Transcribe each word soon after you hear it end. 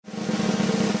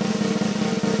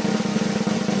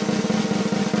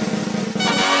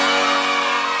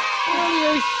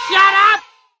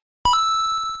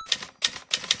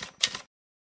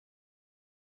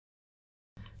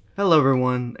Hello,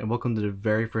 everyone, and welcome to the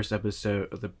very first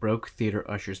episode of the Broke Theater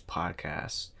Ushers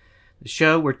podcast. The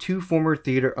show where two former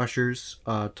theater ushers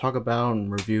talk about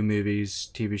and review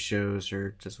movies, TV shows,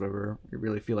 or just whatever you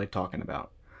really feel like talking about.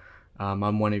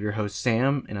 I'm one of your hosts,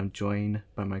 Sam, and I'm joined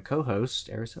by my co-host,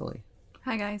 Araceli.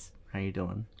 Hi, guys. How you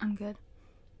doing? I'm good.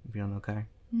 You feeling okay?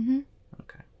 Mm-hmm.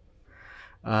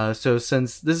 Okay. So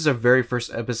since this is our very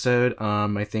first episode,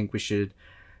 I think we should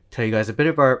tell you guys a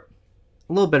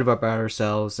little bit about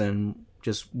ourselves and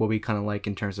just what we kind of like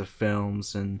in terms of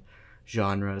films and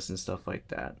genres and stuff like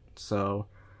that. So,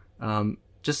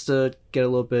 just to get a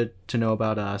little bit to know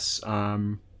about us,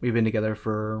 we've been together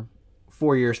for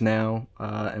 4 years now,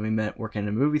 and we met working in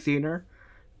a movie theater.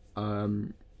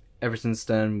 Ever since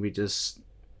then, we just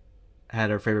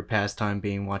had our favorite pastime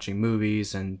being watching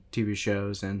movies and TV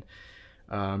shows, and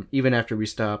even after we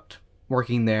stopped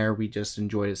working there, we just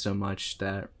enjoyed it so much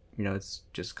that it's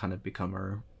just kind of become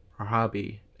our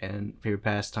hobby and favorite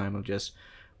pastime of just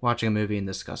watching a movie and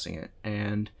discussing it.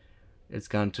 And it's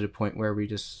gotten to the point where we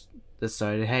just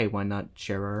decided, hey, why not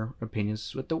share our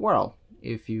opinions with the world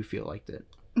if you feel like it.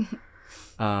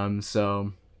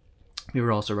 So we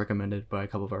were also recommended by a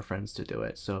couple of our friends to do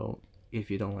it. So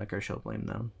if you don't like our show, blame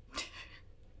them.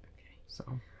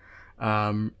 So,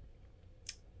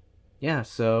 yeah,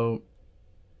 so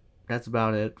that's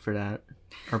about it for that,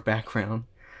 our background.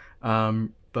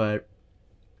 But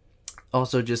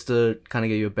also just to kind of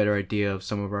give you a better idea of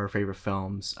some of our favorite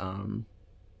films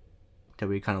that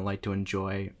we kind of like to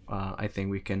enjoy. I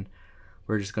think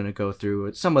we're just going to go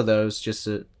through some of those just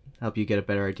to help you get a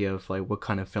better idea of like what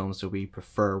kind of films that we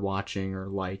prefer watching or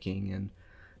liking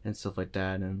and stuff like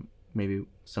that, and maybe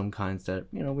some kinds that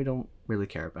we don't really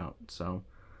care about. So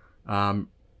and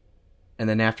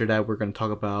then after that we're going to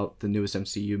talk about the newest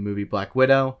MCU movie, Black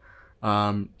Widow.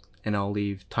 And I'll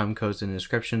leave time codes in the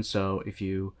description, so if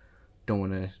you don't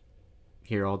want to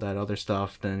hear all that other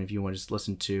stuff, then if you want to just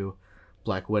listen to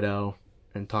Black Widow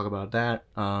and talk about that,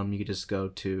 you can just go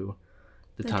to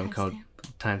the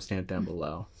timestamp down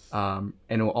below. And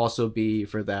it will also be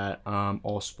for that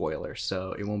all spoilers,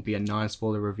 so it won't be a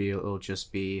non-spoiler review, it'll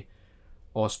just be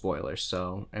all spoilers.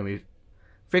 So, and we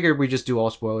figured we just do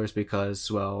all spoilers because,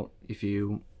 well, if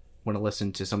you want to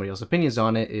listen to somebody else's opinions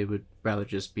on it, it would rather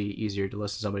just be easier to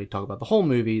listen to somebody talk about the whole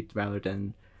movie rather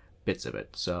than bits of it.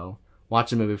 So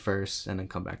watch the movie first and then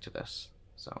come back to this.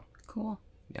 So cool.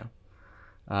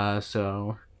 Yeah.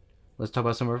 So let's talk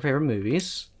about some of our favorite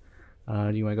movies.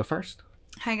 Do you want to go first?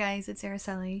 Hi, guys. It's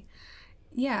Araceli.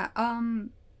 Yeah.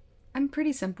 I'm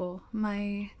pretty simple.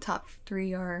 My top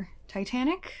 3 are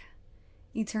Titanic,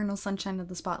 Eternal Sunshine of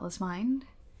the Spotless Mind,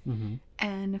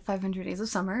 and 500 Days of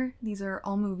Summer. These are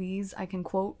all movies I can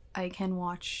quote, I can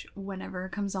watch whenever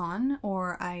it comes on,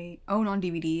 or I own on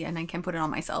DVD and I can put it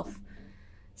on myself.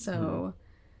 So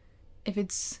if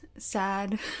it's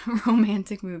sad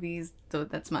romantic movies, so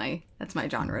that's my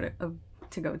genre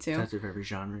to go to. That's your favorite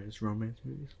genre is romance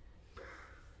movies?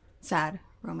 Sad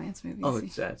romance movies. Oh,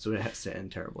 it's sad, so it has to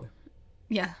end terribly.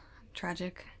 Yeah,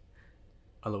 tragic.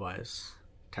 Otherwise,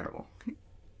 terrible.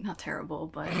 Not terrible,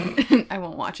 but I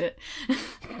won't watch it.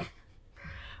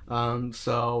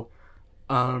 So,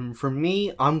 for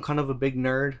me, I'm kind of a big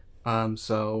nerd.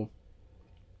 So,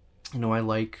 I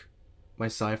like my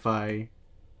sci-fi,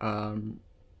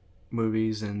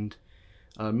 movies and,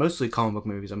 mostly comic book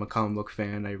movies. I'm a comic book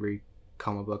fan. I read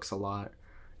comic books a lot.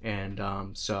 And,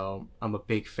 so I'm a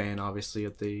big fan, obviously,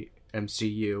 of the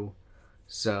MCU.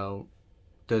 So,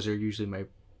 those are usually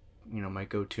my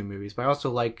go-to movies. But I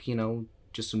also like,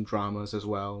 just some dramas as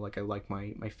well. Like I like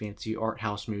my fancy art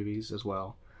house movies as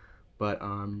well. But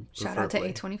shout out to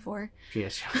A24.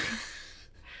 Yes.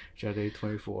 Shout out to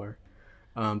A24.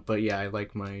 But yeah, I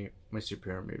like my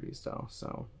superhero movies though.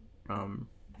 So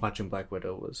watching Black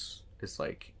Widow is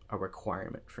like a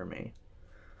requirement for me.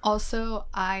 Also,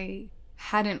 I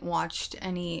hadn't watched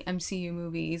any MCU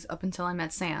movies up until I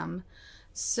met Sam.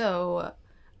 So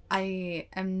I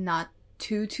am not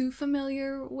too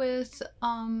familiar with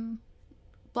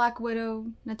Black Widow,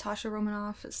 Natasha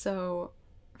Romanoff, so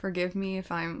forgive me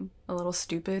if I'm a little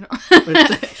stupid.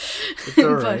 It's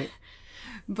alright.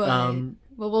 But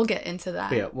we'll get into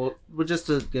that. Yeah, well, just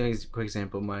to give a quick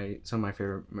example, some of my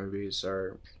favorite movies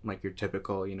are like your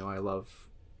typical, I love,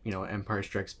 Empire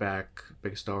Strikes Back,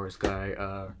 big Star Wars guy.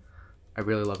 I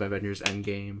really love Avengers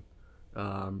Endgame.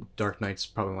 Dark Knight's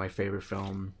probably my favorite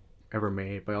film ever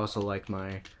made, but I also like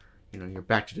your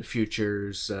Back to the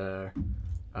Futures,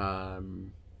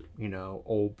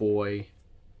 Old Boy,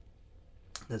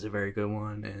 that's a very good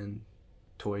one, and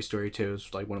Toy Story 2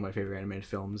 is like one of my favorite animated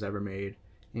films ever made.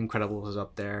 Incredibles is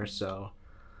up there, so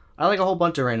I like a whole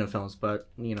bunch of random films, but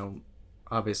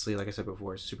obviously, like I said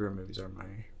before, superhero movies are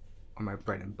my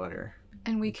bread and butter.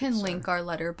 And we can link our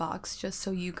letterbox just so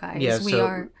you guys.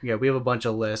 Yeah, we have a bunch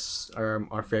of lists.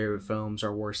 Our favorite films,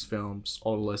 our worst films,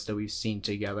 all the lists that we've seen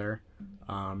together.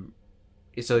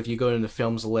 So if you go in the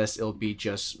films list, it'll be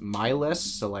just my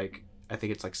list. So like I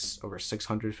think it's like over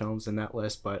 600 films in that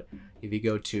list. But if you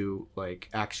go to like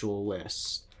actual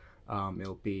lists,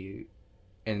 it'll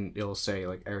say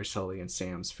like Araceli and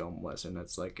Sam's film list, and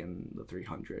that's like in the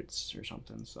 300s or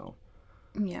something. So.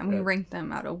 Yeah, and we rank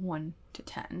them out of 1 to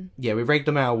 10. Yeah, we rank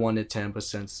them out of 1 to 10, but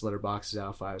since Letterboxd is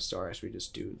out of 5 stars, we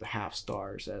just do the half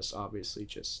stars as obviously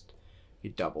just you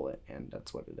double it, and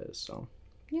that's what it is. So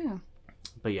yeah.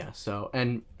 But yeah, so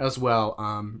and as well,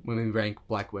 when we rank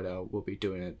Black Widow, we'll be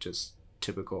doing it just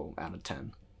typical out of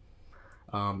 10.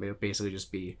 It'll basically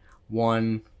just be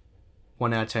 1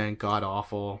 out of 10, god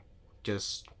awful,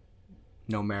 just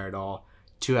no merit at all.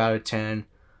 2 out of 10.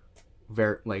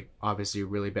 Very like obviously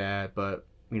really bad, but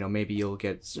maybe you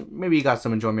got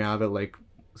some enjoyment out of it. Like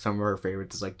some of our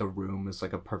favorites is like The Room is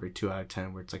like a perfect 2 out of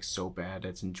 10 where it's like so bad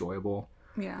it's enjoyable.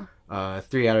 Yeah.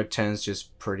 3 out of 10 is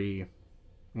just pretty,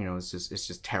 it's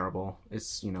just terrible.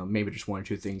 It's maybe just 1 or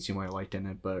 2 things you might have liked in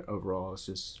it, but overall it's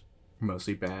just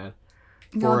mostly bad.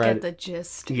 You'll get the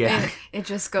gist. Yeah, it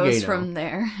just goes from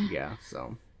there. Yeah.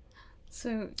 So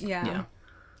yeah.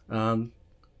 But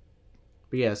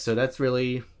yeah, so that's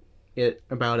really it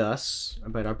about us,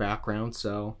 about our background.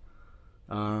 So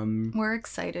we're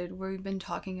excited. We've been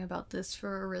talking about this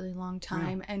for a really long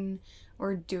time, and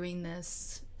we're doing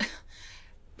this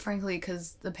frankly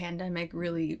because the pandemic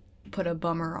really put a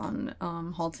bummer on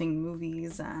halting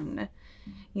movies, and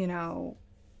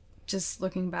just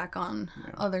looking back on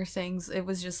other things, it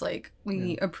was just like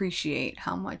we appreciate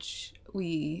how much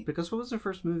because what was the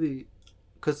first movie,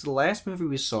 because the last movie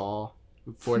we saw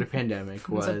before the pandemic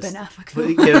was a Ben Affleck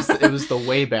film. It was The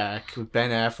Way Back with Ben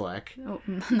Affleck. Oh,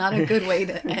 not a good way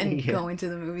to end going to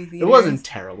the movie theater. It wasn't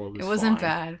terrible. It wasn't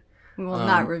bad. We will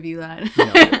not review that.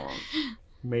 No, we won't.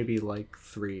 Maybe like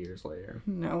 3 years later.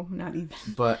 No, not even.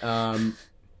 But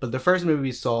the first movie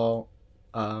we saw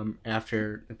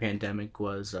after the pandemic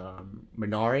was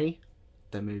Minari,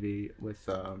 the movie with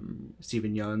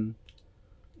Steven Yeun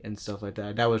and stuff like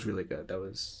that. That was really good. That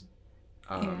was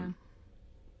That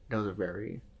was a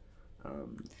very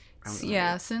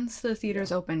since the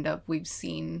theaters opened up, we've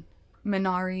seen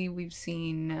Minari, we've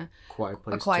seen A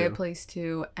Quiet Place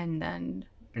 2, and then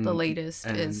the latest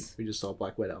is we just saw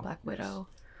Black Widow. I would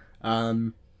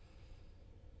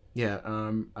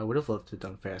have loved to have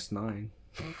done Fast 9.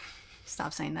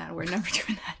 Stop saying that. We're never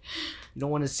doing that. You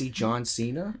don't want to see John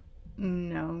Cena?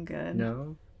 No, I'm good.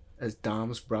 No? As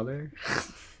Dom's brother?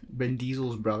 Vin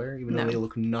Diesel's brother, even though they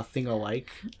look nothing alike?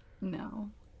 No.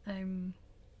 I'm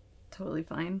totally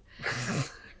fine.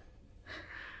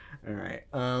 Alright.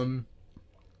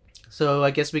 So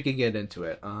I guess we could get into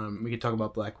it. We could talk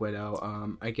about Black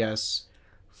Widow. I guess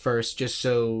first, just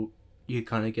so you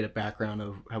kind of get a background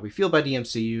of how we feel about the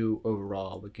MCU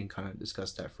overall, we can kind of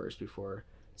discuss that first before,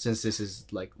 since this is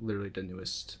like literally the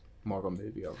newest Marvel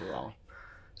movie overall.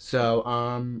 So,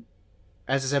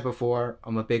 as I said before,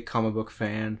 I'm a big comic book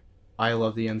fan. I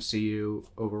love the MCU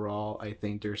overall. I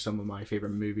think they're some of my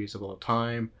favorite movies of all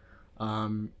time.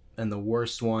 And the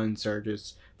worst ones are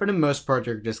just, for the most part,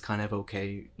 they're just kind of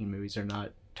okay. Movies are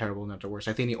not terrible, not the worst.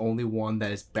 I think the only one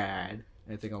that is bad,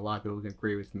 I think a lot of people can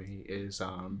agree with me, is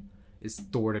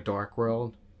Thor: The Dark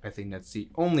World. I think that's the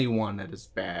only one that is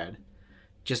bad,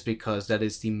 just because that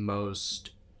is the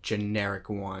most generic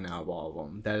one out of all of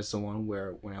them. That is the one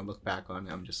where when I look back on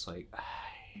it, I'm just like,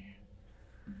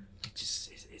 it's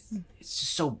just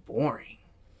so boring.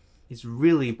 It's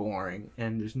really boring,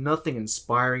 and there's nothing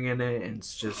inspiring in it, and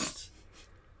it's just...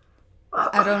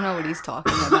 I don't know what he's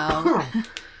talking about.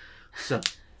 So,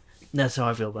 that's how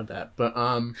I feel about that. But,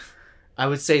 I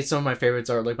would say some of my favorites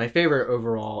are, like, my favorite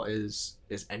overall is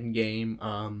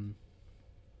Endgame.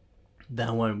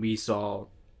 That one we saw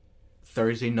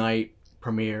Thursday night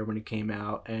premiere when it came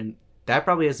out, and that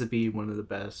probably has to be one of the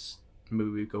best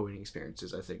movie-going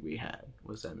experiences I think we had,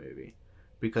 was that movie.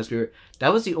 Because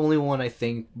that was the only one I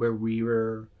think where we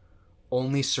were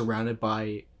only surrounded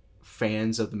by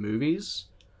fans of the movies,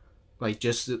 like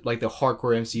just like the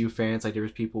hardcore MCU fans. Like there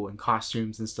was people in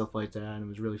costumes and stuff like that, and it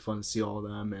was really fun to see all of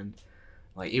them. And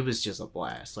like it was just a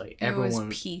blast. Like everyone, it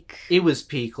was peak. It was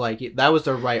peak. Like that was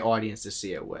the right audience to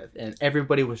see it with, and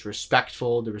everybody was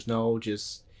respectful. There was no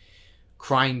just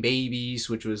crying babies,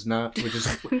 which is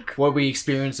what we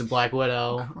experienced in Black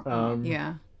Widow.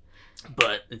 Yeah.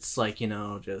 But it's like,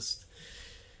 just,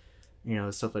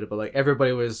 stuff like that. But, like,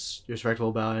 everybody was respectful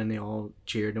about it, and they all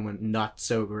cheered and went nuts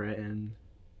over it. And,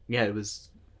 yeah, it was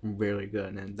really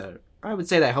good, and that I would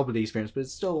say that helped with the experience, but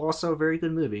it's still also a very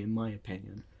good movie in my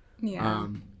opinion. Yeah.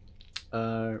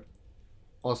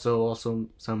 Also some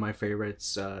of my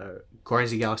favorites,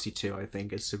 Guardians of the Galaxy 2, I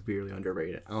think is severely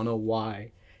underrated. I don't know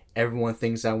why everyone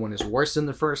thinks that one is worse than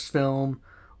the first film,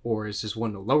 or is just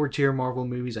one of the lower tier Marvel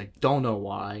movies. I don't know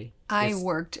why. I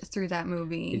worked through that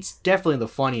movie. It's definitely the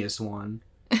funniest one.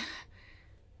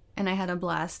 And I had a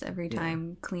blast every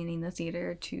time cleaning the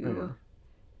theater to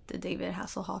the David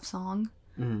Hasselhoff song.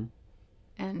 Mm-hmm.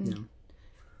 And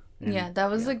that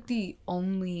was like the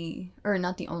only, or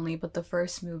not the only, but the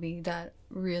first movie that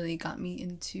really got me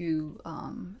into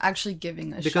actually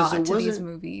giving a shot to these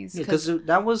movies. Because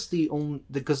that was the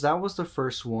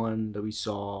first one that we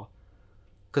saw.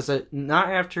 Because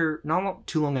not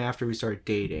too long after we started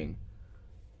dating,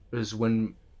 it was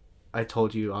when I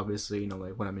told you, obviously,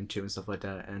 like what I'm into and stuff like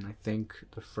that. And I think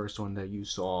the first one that you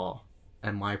saw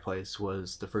at my place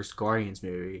was the first Guardians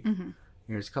movie. Mm-hmm.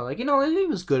 You're just kind of like, it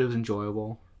was good, it was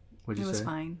enjoyable. What'd you say? It was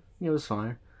fine. Yeah, it was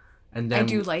fine. And then I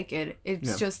do like it.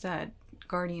 It's just that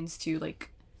Guardians 2,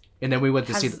 like, and then we went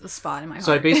to has see the spot in my heart.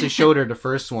 So I basically showed her the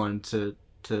first one to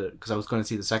because I was going to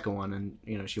see the second one, and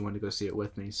she wanted to go see it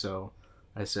with me. So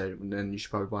I said, then you should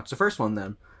probably watch the first one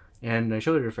then. And I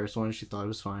showed her the first one, and she thought it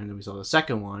was fine. Then we saw the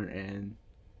second one, and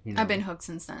I've been hooked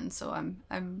since then. So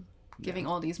I'm giving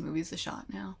all these movies a shot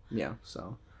now. Yeah.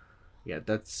 So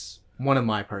that's one of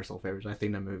my personal favorites. I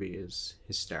think that movie is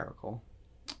hysterical,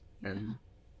 and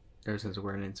there's a sense of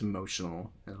where it's emotional,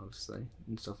 and obviously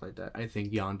and stuff like that. I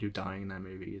think Yondu dying in that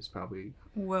movie is probably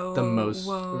the most.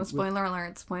 Whoa! Spoiler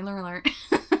alert! Spoiler alert!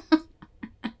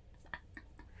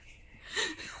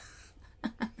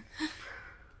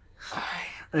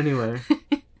 Anyway,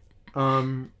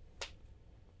 I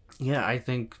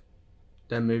think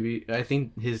that movie. I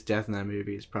think his death in that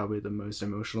movie is probably the most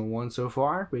emotional one so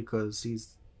far, because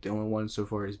he's the only one so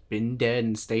far who's been dead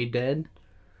and stayed dead,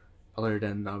 other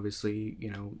than obviously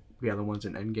the other ones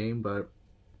in Endgame. But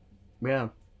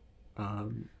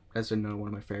that's another one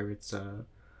of my favorites.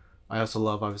 I also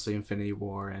love obviously Infinity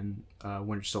War and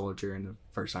Winter Soldier and the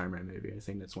first Iron Man movie. I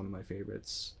think that's one of my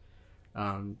favorites.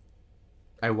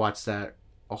 I watched that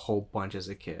a whole bunch as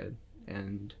a kid,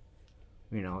 and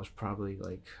I was probably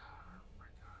like,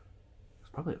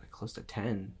 close to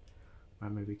 10 when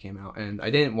that movie came out, and I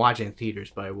didn't watch it in theaters,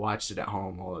 but I watched it at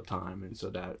home all the time, and so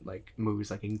that like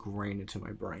movie's like ingrained into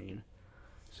my brain.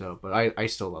 So, but I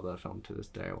still love that film to this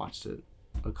day. I watched it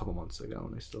a couple months ago,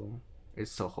 and it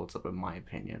still holds up in my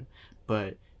opinion.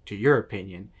 But to your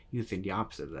opinion, you think the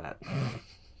opposite of that.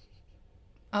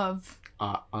 Of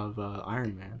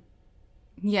Iron Man.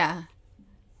 Yeah.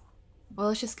 Well,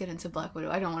 let's just get into Black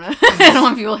Widow. I don't want to. I don't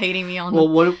want people hating me on. Well,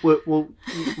 why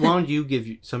don't you give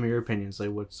some of your opinions?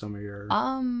 Like, what's some of your?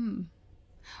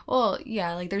 Well,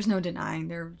 yeah. Like, there's no denying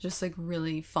they're just like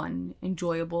really fun,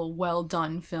 enjoyable, well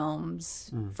done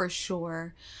films for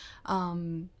sure. I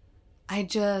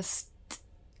don't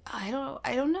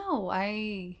know.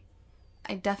 I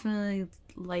definitely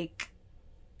like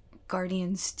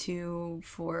Guardians 2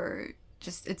 for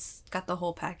just it's got the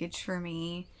whole package for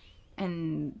me,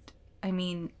 and I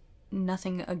mean,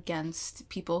 nothing against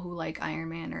people who like Iron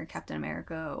Man or Captain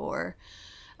America or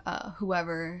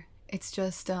whoever. It's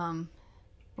just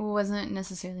wasn't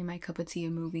necessarily my cup of tea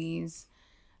of movies.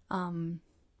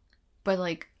 But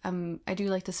like I do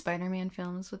like the Spider-Man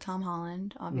films with Tom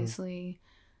Holland, obviously.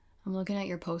 I'm looking at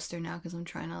your poster now because I'm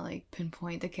trying to like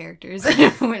pinpoint the characters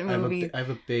in what movie. I have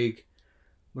a big.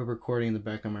 We're recording in the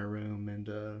back of my room, and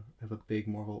I have a big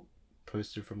Marvel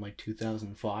poster from like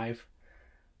 2005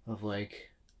 of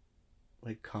like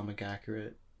comic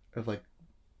accurate of like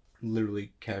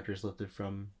literally characters lifted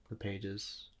from the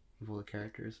pages of all the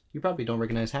characters. You probably don't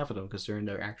recognize half of them because they're in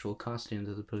their actual costumes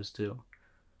as opposed to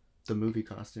the movie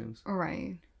costumes.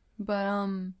 Right, but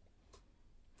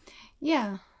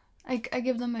yeah, I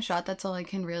give them a shot. That's all I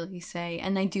can really say,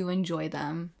 and I do enjoy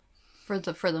them for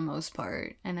the most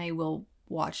part, and I will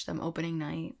watch them opening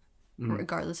night,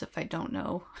 regardless if I don't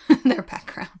know their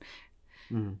background.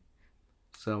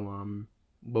 So,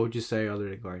 what would you say other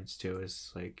than Guardians 2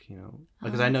 is like,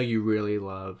 because I know you really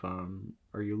love,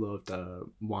 or you loved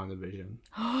WandaVision.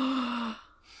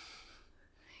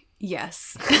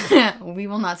 Yes. We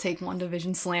will not take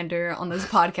WandaVision slander on this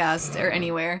podcast or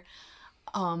anywhere.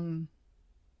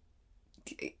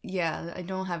 Yeah, I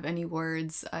don't have any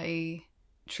words. I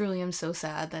truly am so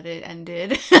sad that it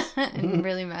ended. I'm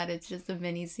really mad it's just a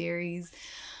mini series.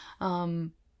 Well,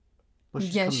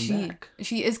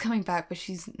 she is coming back, but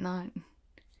she's not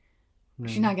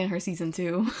getting her season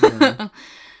 2.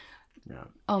 Yeah.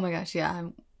 Oh my gosh, yeah.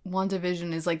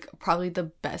 WandaVision is like probably the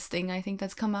best thing I think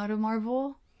that's come out of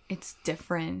Marvel It's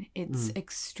different. It's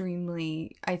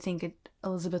extremely... I think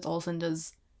Elizabeth Olsen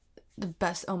does the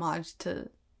best homage to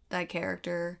that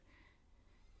character.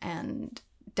 And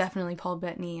definitely Paul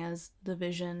Bettany as the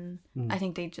Vision. I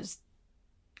think they just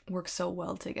work so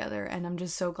well together, and I'm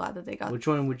just so glad that they got... Which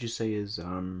one would you say is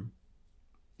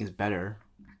better?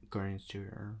 Guardians 2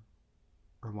 or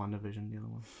WandaVision, the other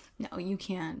one? No, you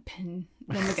can't pin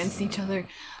them against each other.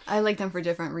 I like them for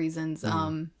different reasons.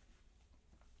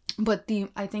 But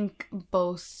I think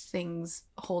both things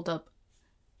hold up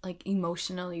like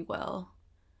emotionally well.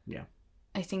 Yeah.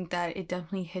 I think that it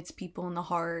definitely hits people in the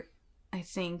heart. I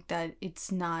think that it's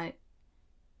not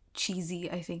cheesy.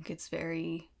 I think it's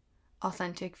very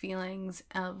authentic feelings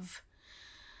of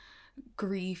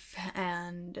grief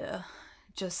and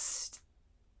just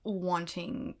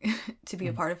wanting to be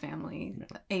a part of family,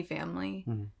 a family.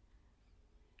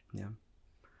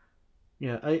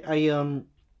 Yeah.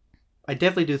 I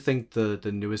definitely do think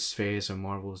the newest phase of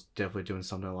Marvel is definitely doing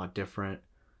something a lot different,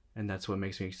 and that's what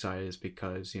makes me excited. Is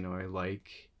because I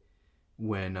like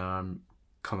when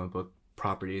comic book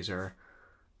properties are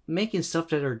making stuff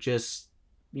that are just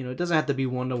it doesn't have to be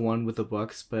 1-to-1 with the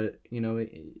books, but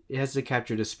it has to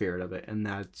capture the spirit of it, and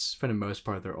that's for the most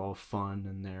part they're all fun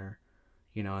and they're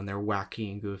and they're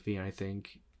wacky and goofy. And I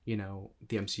think the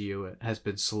MCU has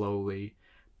been slowly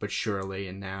but surely,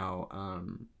 and now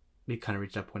we kind of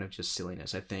reached that point of just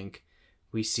silliness. I think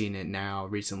we've seen it now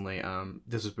recently.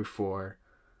 This was before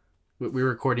we were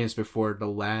recording this before the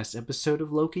last episode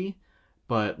of Loki,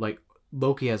 but like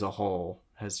Loki as a whole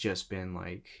has just been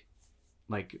like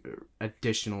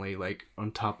additionally like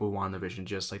on top of WandaVision,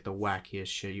 just like the wackiest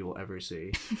shit you will ever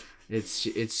see.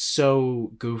 It's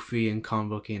so goofy and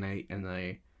convoluted, and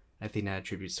I think that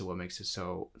attributes to what makes it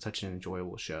such an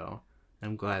enjoyable show.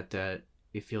 I'm glad that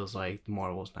it feels like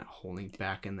Marvel's not holding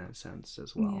back in that sense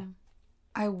as well. Yeah.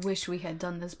 I wish we had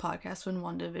done this podcast when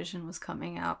WandaVision was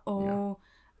coming out. Oh,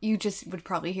 yeah. You just would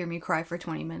probably hear me cry for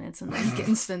 20 minutes and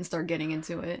then start getting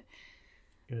into it.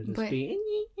 It would just be...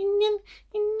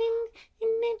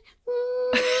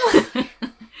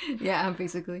 yeah,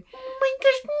 basically.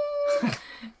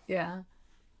 Yeah.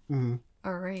 Mm-hmm.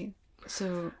 All right.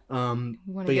 So, you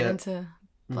want to get into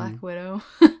Black Widow?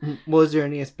 Well, is there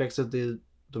any aspects of the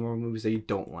Marvel movies that you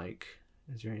don't like?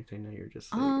 Is there anything that you're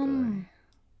just like...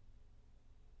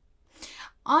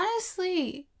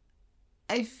 Honestly,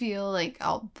 I feel like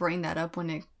I'll bring that up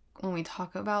when we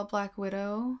talk about Black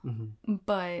Widow. Mm-hmm.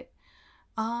 But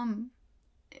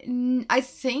I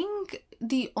think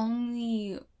the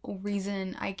only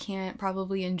reason I can't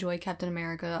probably enjoy Captain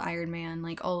America, Iron Man,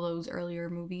 like all those earlier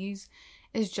movies,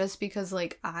 is just because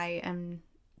like I am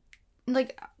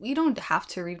like, you don't have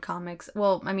to read comics.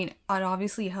 Well, I mean, it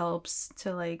obviously helps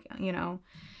to like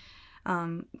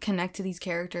connect to these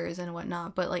characters and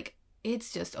whatnot, but like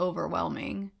it's just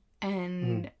overwhelming,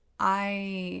 and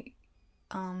I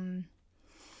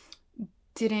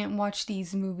didn't watch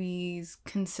these movies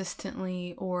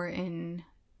consistently or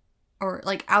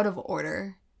like out of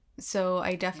order. So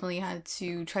I definitely had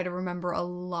to try to remember a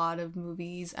lot of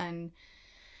movies and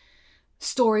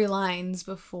storylines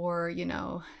before,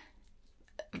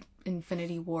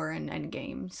 Infinity War and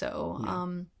Endgame.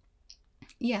 So,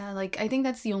 yeah, like I think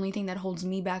that's the only thing that holds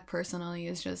me back personally,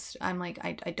 is just I'm like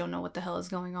I don't know what the hell is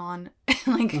going on.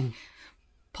 Like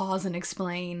pause and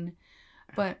explain.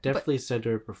 But definitely said to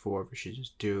her before, we should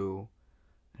just do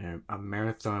a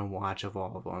marathon watch of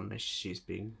all of them. She's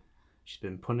been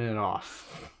putting it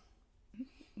off.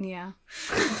 Yeah.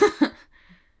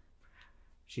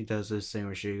 She does this thing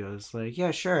where she goes like,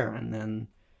 yeah, sure, and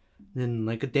then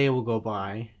like a day will go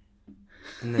by,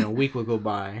 and then a week will go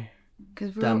by.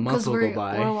 Because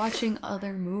we're watching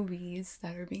other movies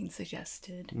that are being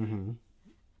suggested. Mm-hmm.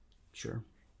 Sure.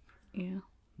 Yeah.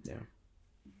 Yeah.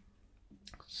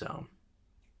 So,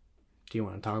 do you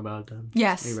want to talk about it then?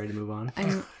 Yes. Are you ready to move on?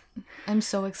 I'm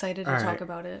so excited to talk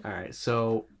about it. All right.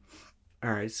 So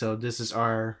this is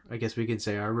I guess we could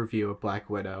say our review of Black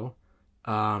Widow.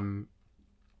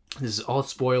 This is all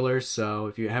spoilers, so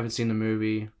if you haven't seen the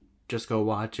movie, just go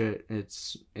watch it.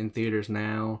 It's in theaters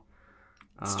now.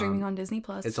 Streaming on Disney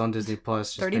Plus. It's on Disney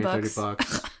Plus. Just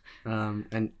 $30.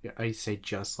 And I say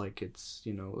just like it's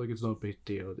like it's no big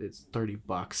deal. It's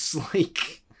 $30.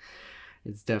 Like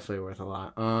it's definitely worth a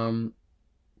lot.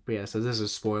 But yeah, so this is a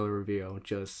spoiler review.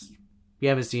 Just if you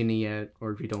haven't seen it yet,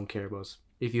 or if you don't care about,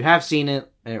 if you have seen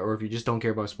it, or if you just don't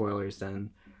care about spoilers,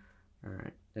 then all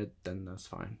right, then that's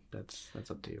fine. That's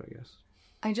up to you, I guess.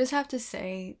 I just have to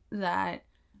say that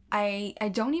I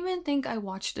don't even think I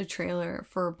watched a trailer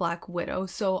for Black Widow,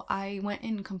 so I went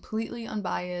in completely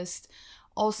unbiased.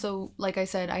 Also, like I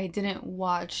said, I didn't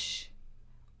watch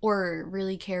or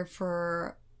really care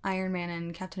for Iron Man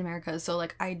and Captain America. So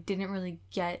like I didn't really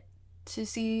get to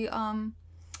see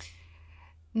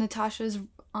Natasha's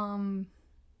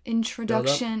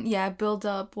introduction. Build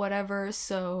up, whatever.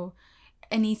 So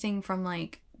anything from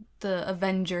like the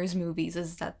Avengers movies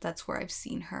that's where I've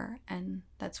seen her, and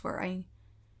that's where I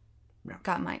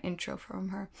got my intro from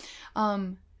her.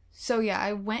 So yeah,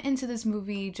 I went into this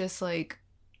movie just like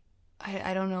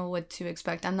I don't know what to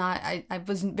expect. I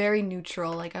was very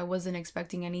neutral. Like I wasn't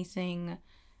expecting anything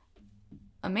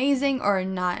amazing or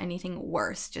not anything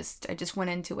worse. I just went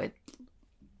into it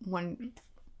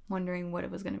wondering what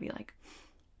it was going to be like.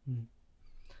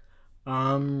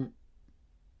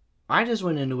 I just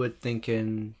went into it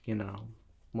thinking,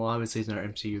 well, obviously it's not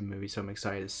an MCU movie, so I'm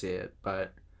excited to see it,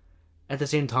 but at the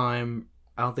same time,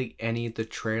 I don't think any of the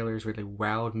trailers really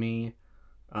wowed me.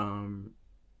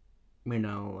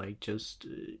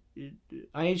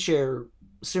 I share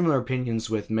similar opinions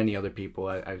with many other people.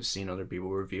 I've seen other people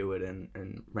review it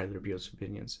and read their people's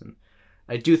opinions, and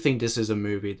I do think this is a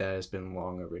movie that has been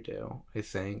long overdue. I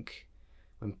think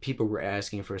when people were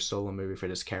asking for a solo movie for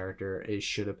this character, it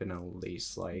should have been at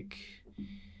least like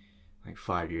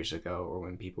 5 years ago, or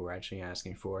when people were actually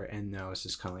asking for it. And now it's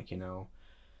just kind of like,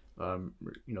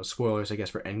 spoilers I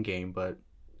guess for Endgame, but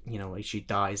like she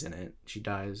dies in it. She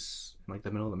dies in like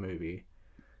the middle of the movie,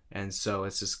 and so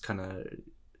it's just kind of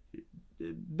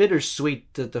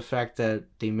bittersweet that the fact that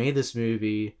they made this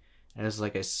movie as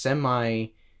like a semi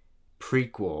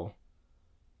prequel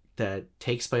that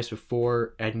takes place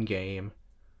before Endgame,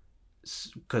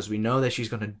 because we know that she's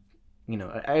gonna,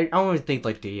 I don't even think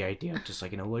like the idea of just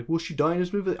like, like, will she die in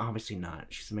this movie? Obviously not.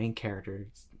 She's the main character.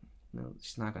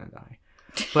 She's not gonna die.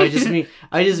 But I just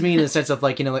mean in the sense of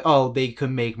like, like, oh, they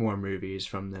could make more movies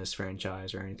from this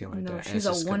franchise or anything like that. No, she's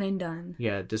a one and done.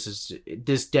 Yeah, this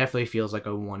definitely feels like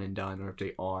a one and done, or if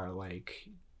they are, like,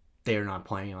 they're not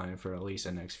planning on it for at least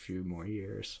the next few more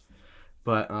years.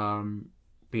 But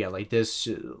yeah, like this,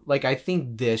 like I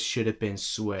think this should have been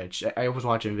switched. I was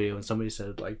watching a video and somebody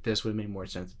said like this would have made more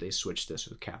sense if they switched this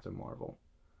with Captain Marvel.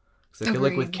 Because I feel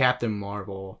like with Captain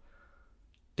Marvel,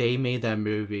 they made that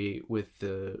movie with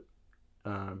the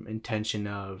intention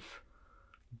of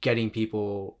getting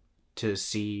people to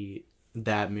see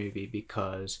that movie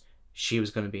because she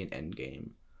was going to be an Endgame.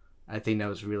 I think that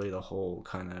was really the whole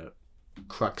kind of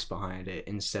crux behind it,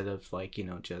 instead of like,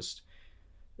 just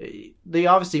they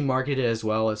obviously marketed it as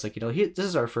well as like, this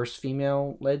is our first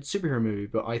female-led superhero movie,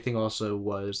 but I think also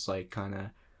was like kind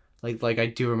of like I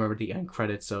do remember the end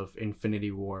credits of Infinity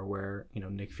War where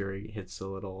Nick Fury hits the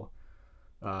little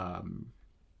oh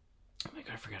my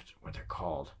god, I forget what they're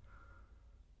called.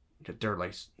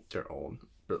 They're old,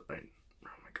 but like, oh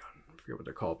my god, I forget what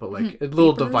they're called. But like a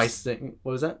little device thing.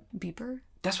 What was that? Beeper.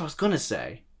 That's what I was gonna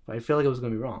say, but I feel like it was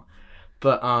gonna be wrong.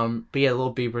 But yeah, a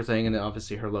little beeper thing, and then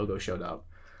obviously her logo showed up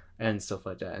and stuff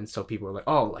like that. And so people were like,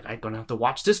 oh, like I'm gonna have to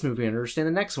watch this movie and understand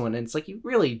the next one. And it's like you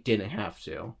really didn't have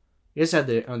to. You just had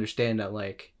to understand that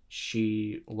like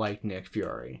she liked Nick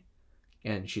Fury,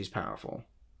 and she's powerful,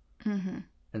 and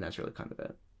that's really kind of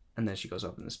it. And then she goes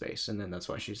up into space, and then that's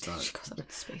why she's not. She goes up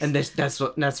into space. And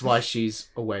that's why she's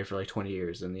away for like 20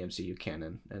 years in the MCU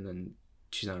canon, and then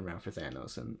she's not around for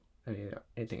Thanos and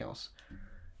anything else.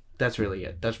 That's really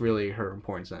it. That's really her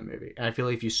importance in that movie. And I feel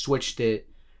like if you switched it,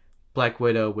 Black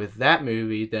Widow with that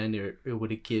movie, then it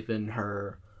would have given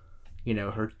her,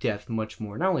 her death much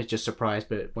more. Not only just surprise,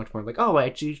 but much more like, oh, I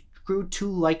actually grew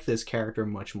to like this character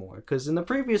much more. Because in the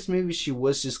previous movie, she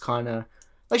was just kind of.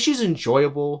 Like, she's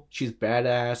enjoyable. She's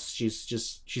badass.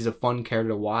 She's a fun character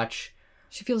to watch.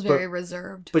 She feels very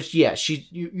reserved. But yeah,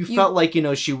 you felt like,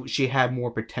 she had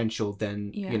more potential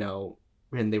than,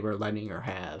 than they were letting her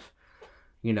have.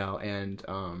 And,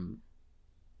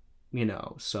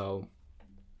 so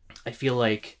I feel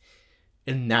like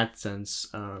in that sense,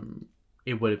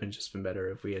 it would have been better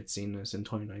if we had seen this in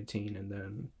 2019 and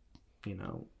then,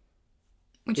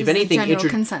 which if is anything, the general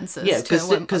consensus. Yeah,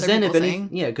 because then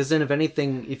if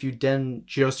anything, if you then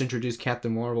just introduce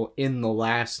Captain Marvel in the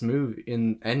last movie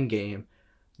in Endgame,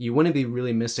 you wouldn't be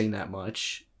really missing that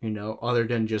much, other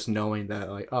than just knowing that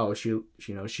like, oh, she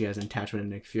has an attachment to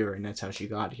Nick Fury and that's how she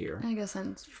got here. I guess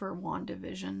that's for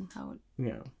WandaVision.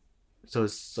 So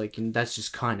it's like that's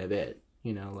just kind of it,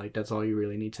 like that's all you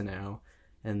really need to know,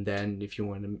 and then if you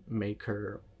want to make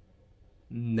her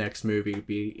next movie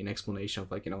be an explanation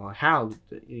of like how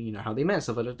how they met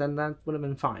stuff like that, then that would have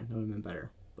been fine. That would have been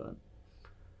better, but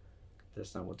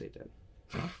that's not what they did.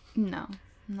 No,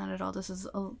 not at all. This is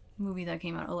a movie that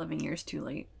came out 11 years too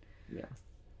late. Yeah,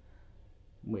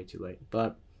 way too late.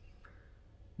 But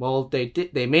well, they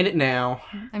made it now.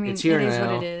 I mean, it's here it is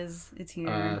now. what it is. It's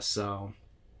here. So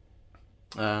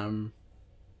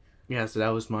Yeah, so that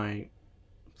was my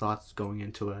thoughts going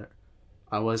into it.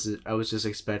 I was just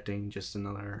expecting just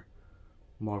another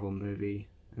Marvel movie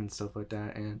and stuff like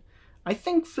that, and I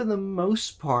think for the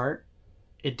most part,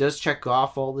 it does check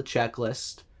off all the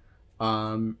checklist.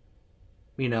 Um,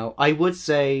 I would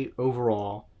say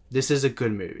overall, this is a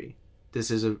good movie.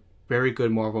 This is a very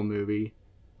good Marvel movie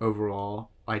overall.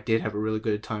 I did have a really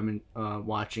good time in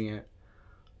watching it.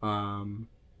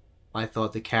 I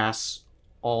thought the cast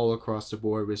all across the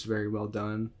board was very well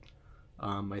done.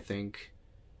 I think,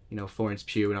 Florence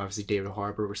Pugh and obviously David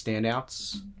Harbour were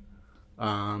standouts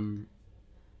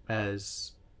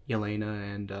as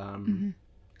Yelena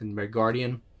and Red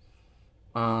Guardian.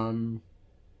 What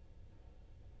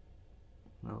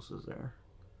else is there?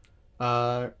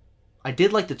 I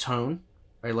did like the tone.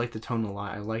 I liked the tone a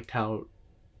lot. I liked how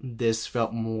this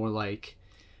felt more like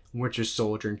Winter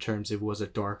Soldier in terms of it was a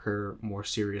darker, more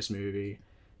serious movie,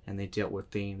 and they dealt with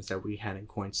themes that we hadn't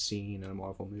quite seen in a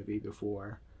Marvel movie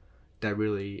before. That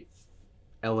really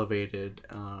elevated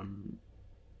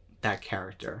that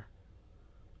character,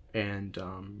 and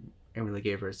really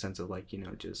gave her a sense of like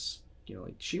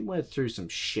she went through some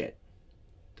shit.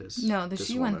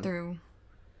 She went through.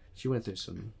 She went through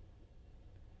some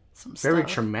very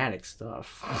traumatic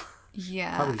stuff.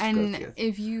 Yeah, and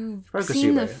if you've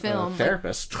seen the film,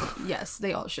 therapist. Yes,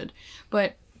 they all should.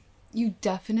 But you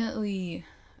definitely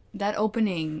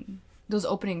those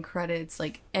opening credits,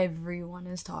 like everyone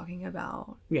is talking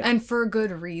about, and for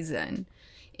good reason.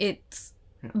 It's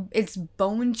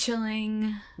bone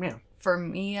chilling. Yeah. For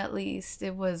me, at least,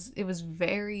 it was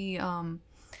very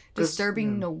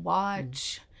disturbing to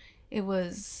watch. It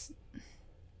was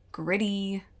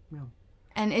gritty. Yeah.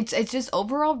 And it's just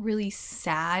overall really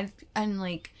sad, and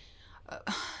like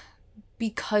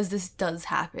because this does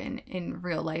happen in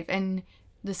real life, and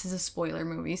this is a spoiler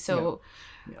movie, so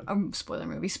spoiler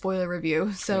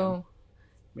review. So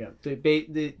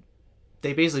they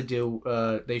basically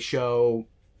do they show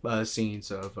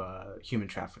scenes of human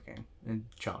trafficking and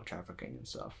child trafficking and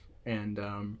stuff, and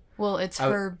it's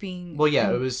her being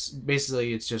it was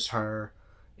basically it's just her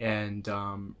and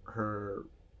her.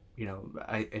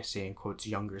 I say in quotes,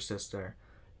 younger sister.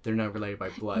 They're not related by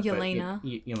blood. Yelena. But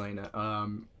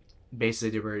Yelena. Basically,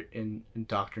 they were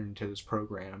indoctrinated into this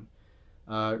program.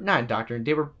 Not indoctrinated.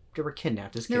 They were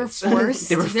kidnapped as kids. They were forced.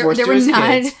 They were forced they to were as not...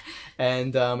 kids.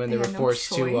 And they were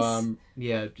forced to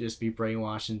just be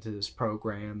brainwashed into this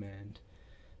program and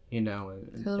They're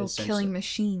little killing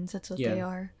machines. That's what they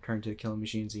are. Turn to killing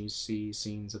machines, and you see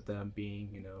scenes of them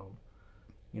being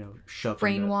shoved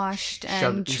brainwashed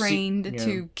and trained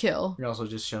to kill. You're also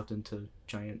just shoved into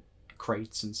giant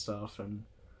crates and stuff, and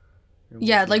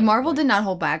Marvel did not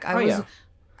hold back.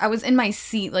 I was in my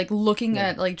seat, like looking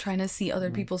at, like trying to see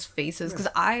other people's faces because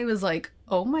I was like,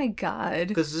 oh my god.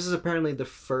 Because this is apparently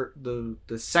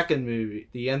the second movie,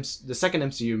 the second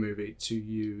MCU movie to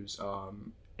use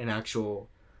an actual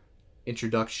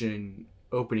introduction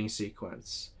opening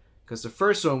sequence. Because the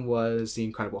first one was the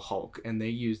Incredible Hulk, and they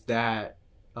used that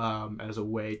as a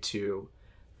way to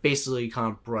basically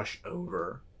kind of brush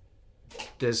over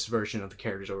this version of the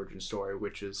character's origin story,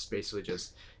 which is basically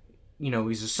just,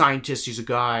 he's a scientist, he's a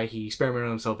guy, he experimented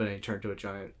on himself and then he turned into a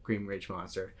giant green rage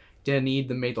monster. Didn't need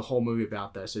to make the whole movie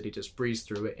about that, so he just breezed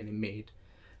through it, and it made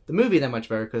the movie that much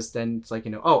better, because then it's like,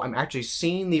 I'm actually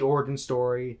seeing the origin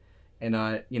story, and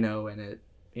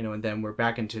and then we're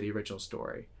back into the original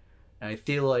story. And I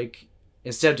feel like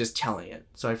instead of just telling it.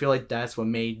 So I feel like that's what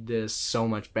made this so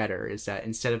much better, is that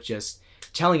instead of just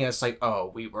telling us like,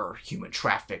 oh, we were human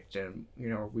trafficked and,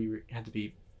 we had to be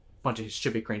a bunch of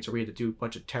shipping cranes, or we had to do a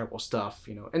bunch of terrible stuff,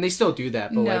 and they still do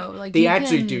that, but they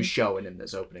actually do show it in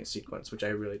this opening sequence, which I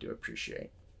really do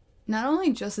appreciate. Not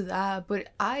only just that, but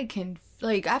I can,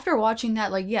 after watching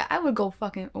that, I would go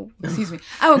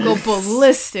I would go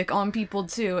ballistic on people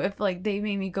too if, they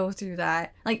made me go through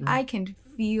that. I can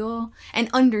feel and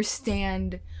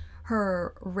understand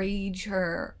her rage,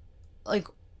 her,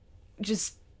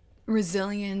 just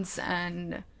resilience,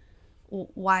 and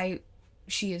why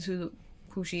she is who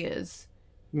she is.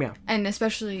 Yeah. And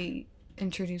especially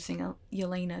introducing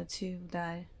Yelena to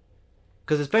that.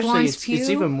 Because especially it's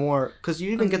even more, because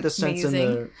you even get the sense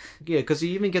because you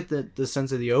even get the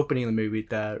sense of the opening of the movie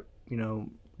that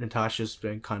Natasha's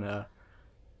been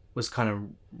was kind of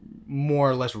more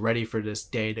or less ready for this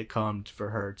day to come for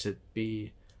her to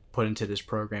be put into this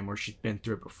program where she's been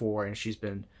through it before, and she's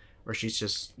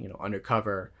just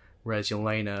undercover, whereas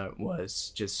Yelena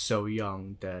was just so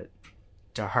young that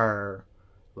to her,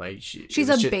 she's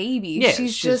a baby. Yeah,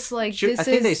 she's just I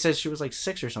think they said she was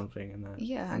 6 or something in that.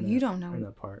 Yeah, you don't know in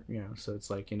that part. So it's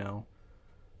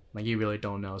Like, you really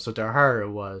don't know. So to her, it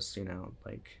was, you know,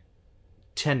 like,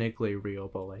 technically real,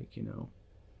 but, like, you know.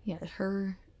 Yeah,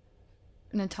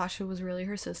 Natasha was really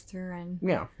her sister, and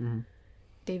Yeah.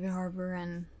 David Harbour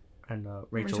and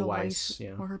Rachel Weisz,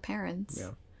 yeah. were her parents.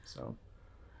 Yeah. So,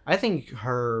 I think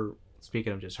her,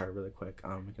 speaking of just her really quick,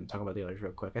 we can talk about the others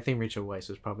real quick. I think Rachel Weisz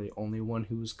was probably the only one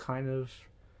who was kind of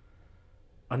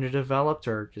underdeveloped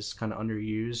or just kind of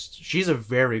underused. She's a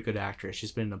very good actress.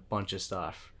 She's been in a bunch of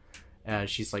stuff.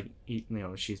 She's like, you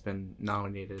know, she's been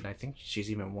nominated. I think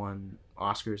she's even won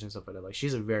Oscars and stuff like that. Like,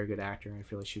 she's a very good actor. I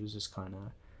feel like she was just kind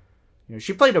of, you know,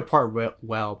 she played a part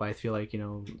well, but I feel like, you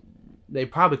know, they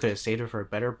probably could have saved her for a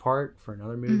better part for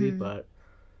another movie, but,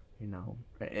 you know,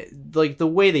 like, the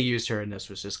way they used her in this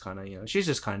was just kind of, you know, she's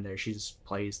just kind of there. She just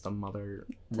plays the mother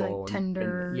role. Like,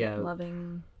 tender,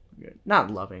 loving. Not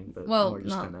loving, but more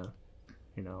just kind of,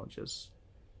 you know, just...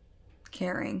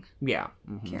 Caring. Yeah.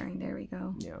 Caring, there we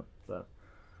go. Yeah, but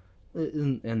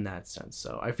in that sense.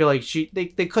 So I feel like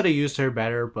they could have used her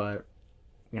better, but,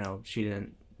 you know,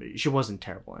 she wasn't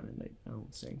terrible in it, I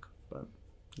don't think. But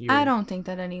I don't think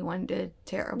that anyone did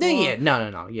terrible. Yeah,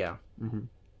 no, yeah.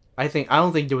 I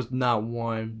don't think there was not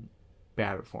one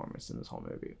bad performance in this whole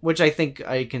movie, which I think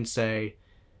I can say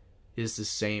is the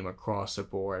same across the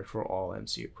board for all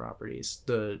MCU properties.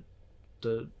 The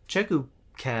chick who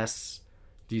casts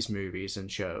these movies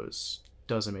and shows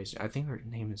does amazing. I think her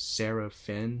name is Sarah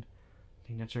Finn. I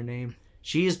think that's her name.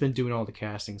 She has been doing all the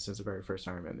casting since the very first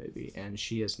Iron Man movie, and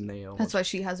she has nailed... That's why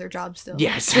she has her job still.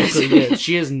 Yeah, exactly. Yeah.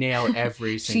 She has nailed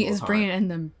every single time. She is bringing in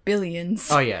them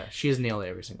billions. Oh, yeah. She has nailed it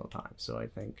every single time. So I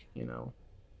think, you know...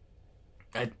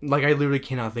 I literally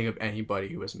cannot think of anybody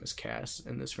who was miscast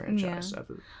in this franchise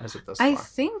as of thus far. I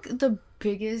think the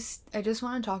biggest... I just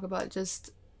want to talk about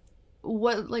just...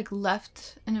 what, like,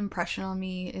 left an impression on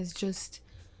me is just...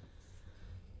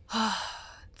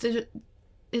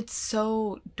 it's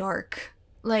so dark.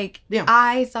 Like, yeah.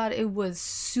 I thought it was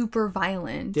super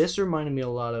violent. This reminded me a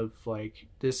lot of, like,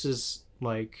 this is,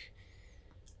 like,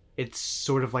 it's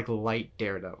sort of like light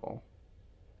Daredevil.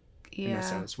 Yeah. In a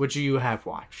sense, which you have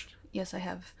watched. Yes, I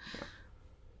have. Yeah.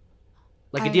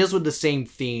 Like, it deals with the same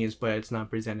themes, but it's not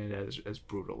presented as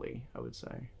brutally, I would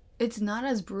say. It's not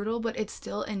as brutal, but it's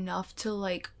still enough to,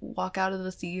 like, walk out of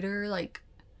the theater, like,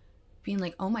 being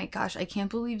like, oh my gosh, I can't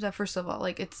believe that, first of all,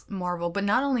 like, it's Marvel. But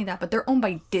not only that, but they're owned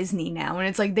by Disney now. And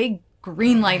it's like, they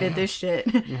greenlighted this shit.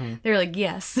 They're like,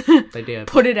 yes. They did.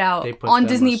 Put it out on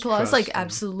Disney Plus. Like,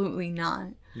 absolutely not.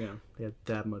 Yeah, they have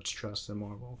that much trust in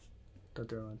Marvel that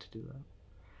they're allowed to do that.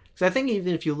 Because I think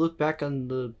even if you look back on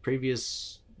the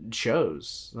previous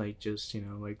shows, like, just, you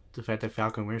know, like, the fact that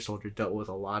Falcon and Winter Soldier dealt with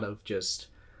a lot of just,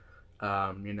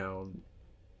 you know,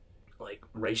 like,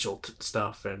 racial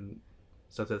stuff and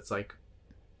stuff that's, like,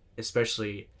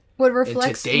 especially what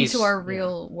reflects into our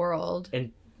real world.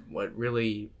 And what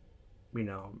really, you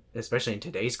know, especially in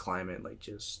today's climate, like,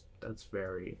 just, that's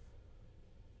very,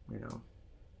 you know.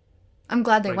 I'm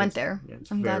glad they went there. Yeah,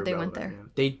 I'm glad they went there.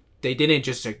 Yeah. They didn't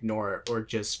just ignore it or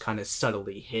just kind of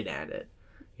subtly hit at it.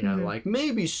 You know, like,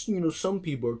 maybe, you know, some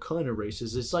people are kind of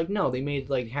racist. It's like, no, they made,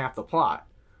 like, half the plot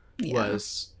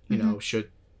was, you know, should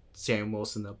Sam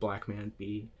Wilson, the black man,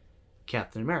 be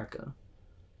Captain America?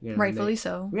 You know, rightfully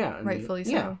so. Yeah. Rightfully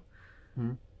so.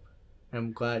 Yeah.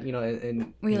 I'm glad, you know,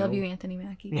 and we love you, Anthony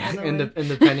Mackie. Yeah, and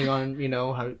depending on, you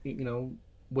know, how, you know,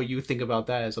 what you think about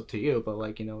that is up to you. But,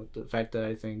 like, you know, the fact that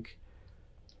I think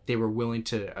they were willing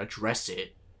to address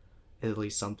it is at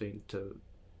least something to,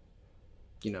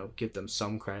 you know, give them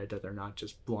some credit that they're not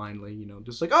just blindly, you know,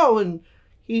 just like, oh, and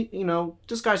he, you know,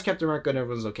 this guy's Captain America and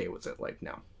everyone's okay with it. Like,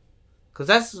 no. Because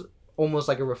that's almost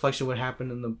like a reflection of what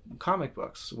happened in the comic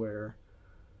books where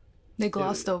they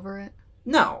glossed over it.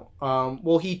 No.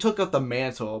 Well, he took up the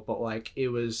mantle, but, like, it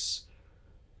was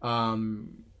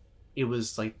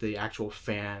like the actual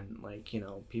fan, like, you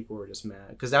know, people were just mad.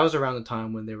 Because that was around the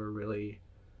time when they were really,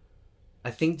 I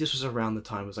think this was around the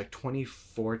time, it was like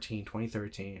 2014,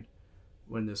 2013,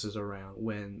 when this is around,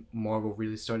 when Marvel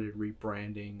really started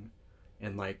rebranding,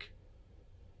 and, like,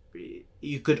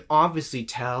 you could obviously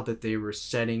tell that they were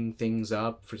setting things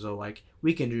up for, so, like,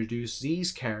 we can introduce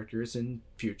these characters in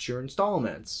future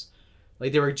installments.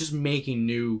 Like, they were just making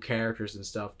new characters and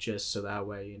stuff just so that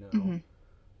way, you know,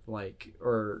 like,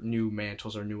 or new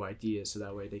mantles or new ideas so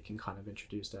that way they can kind of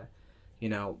introduce that, you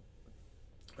know.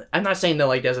 I'm not saying that,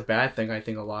 like, that's a bad thing. I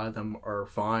think a lot of them are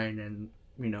fine and,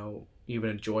 you know,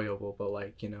 even enjoyable, but,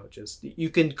 like, you know, just,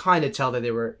 you can kind of tell that they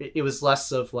were, it was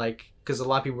less of, like, because a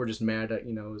lot of people were just mad at,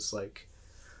 you know, it was like,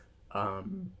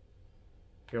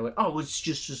 they're like, oh, it's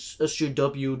just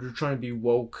SJW, they're trying to be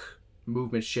woke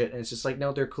movement shit, and it's just like,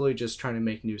 no, they're clearly just trying to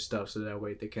make new stuff so that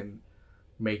way they can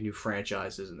make new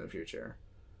franchises in the future.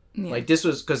 Yeah. Like this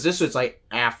was like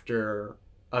after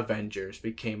Avengers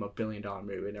became a $1 billion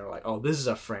movie, and they were like, oh, this is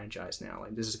a franchise now.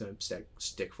 Like this is gonna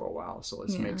stick for a while. So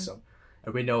let's make some.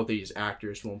 And we know these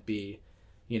actors won't be,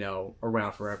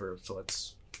 around forever. So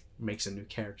let's make some new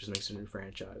characters, make some new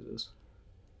franchises.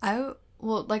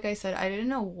 Well, like I said, I didn't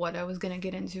know what I was gonna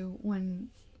get into when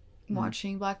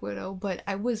watching Black Widow, but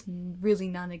I was really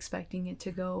not expecting it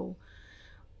to go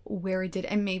where it did,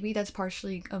 and maybe that's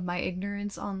partially of my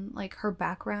ignorance on like her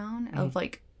background of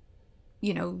like,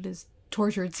 this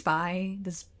tortured spy,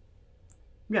 this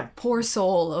poor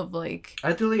soul of like.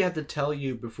 I really had to tell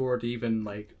you before to even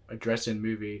like address in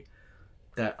movie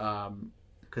that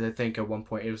because I think at one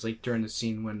point it was like during the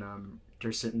scene when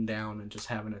they're sitting down and just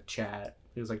having a chat.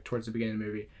 It was like towards the beginning of the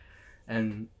movie,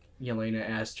 and Yelena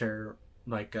asked her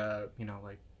like do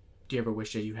you ever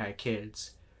wish that you had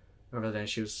kids? Or then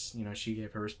she was she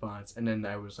gave her response, and then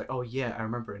I was like, oh yeah, I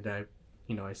remember that.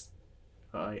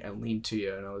 I leaned to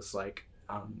you and I was like,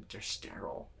 they're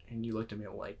sterile, and you looked at me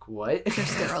like, what? They're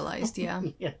sterilized, yeah.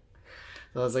 Yeah.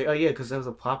 So I was like, oh yeah, because that was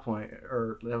a plot point,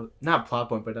 or not a plot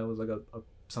point, but that was like a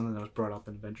something that was brought up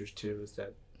in Avengers 2, is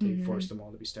that they forced them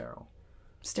all to be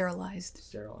sterilized,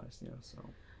 yeah. So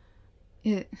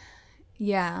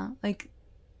like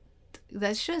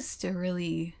that's just a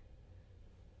really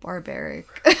barbaric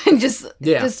just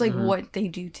like what they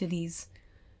do to these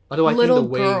little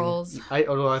girls.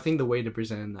 Although I think the way to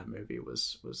present in that movie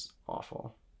was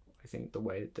awful. I think the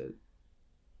way that,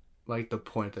 like, the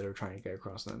point that they're trying to get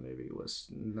across in that movie was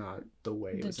not the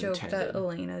way it was intended. The joke that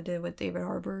Elena did with David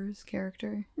Harbour's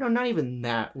character. No, not even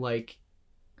that. Like,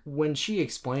 when she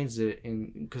explains it,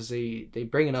 because they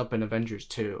bring it up in Avengers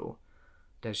 2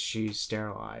 that she's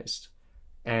sterilized,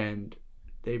 and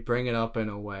they bring it up in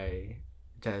a way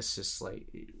that's just like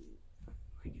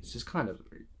it's just kind of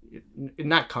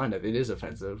not kind of, it is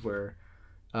offensive, where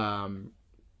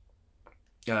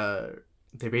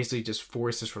they basically just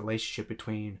force this relationship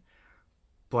between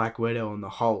Black Widow and the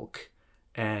Hulk,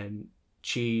 and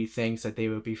she thinks that they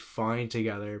would be fine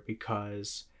together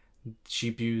because she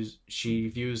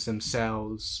views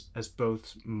themselves as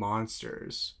both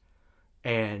monsters,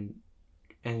 and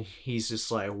he's just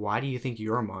like, why do you think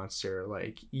you're a monster?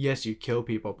 Like, yes, you kill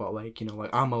people, but like,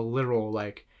 like, I'm a literal,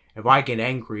 like, if I get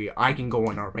angry, I can go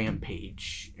on a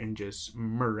rampage and just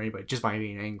murder anybody just by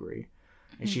being angry.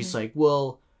 And she's like,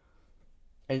 well,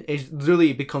 and it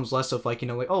literally becomes less of like,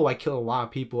 like, oh, I kill a lot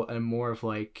of people, and more of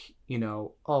like,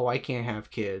 oh, I can't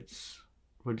have kids,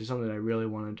 which is something that I really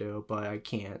want to do, but I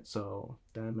can't, so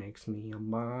that makes me a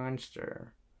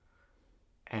monster.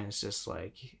 And it's just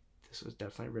like, this was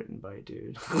definitely written by a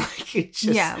dude. Like, it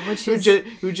just,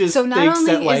 who just so not thinks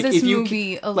only that, like, is this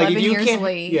movie 11 years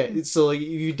late. Yeah, so like,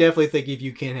 you definitely think if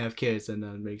you can't have kids, then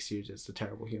that makes you just a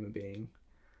terrible human being.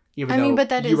 Even though but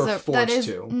that you were is forced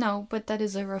to. No, but that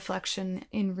is a reflection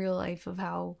in real life of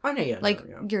how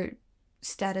your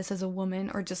status as a woman,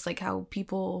 or just like how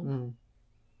people,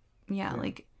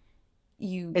 like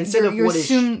you're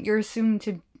assumed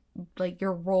to, like,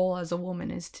 your role as a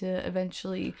woman is to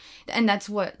eventually, and that's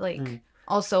what like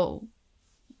also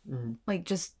like,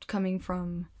 just coming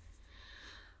from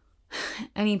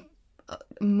a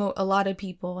lot of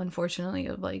people, unfortunately,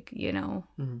 of like,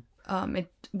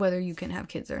 whether you can have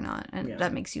kids or not, and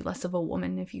that makes you less of a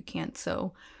woman if you can't.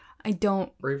 So I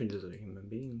don't, or even just a human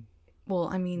being. Well,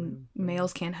 I mean,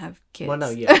 males can't have kids. Well, no,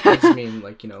 yeah, I just mean,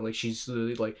 like, like, she's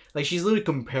literally she's literally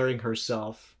comparing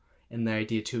herself and the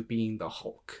idea to being the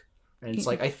Hulk. And it's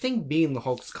like, I think being the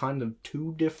Hulk's kind of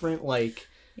too different, like,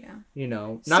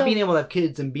 not being able to have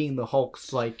kids and being the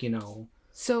Hulk's like,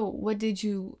 So what did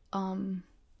you,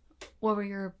 what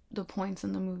were the points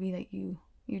in the movie that you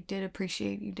did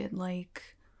appreciate, you did like,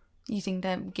 you think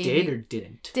that gave did you, or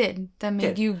didn't? Did. That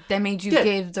made you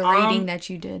give the rating that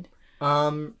you did.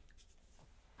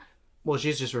 Well,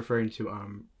 she's just referring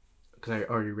to, because I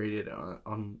already rated it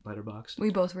on Letterboxd.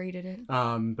 We both rated it.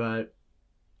 But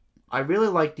I really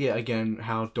liked again,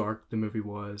 how dark the movie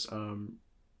was.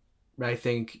 I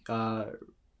think, like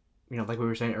we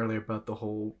were saying earlier about the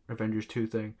whole Avengers 2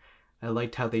 thing, I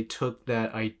liked how they took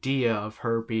that idea of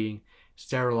her being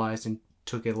sterilized and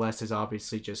took it less as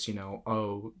obviously just,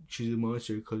 oh, she's a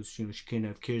monster because, she can't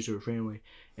have kids or a family,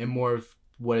 and more of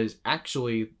what is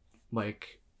actually,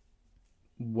 like,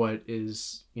 what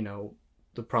is,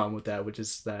 the problem with that, which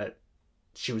is that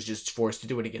she was just forced to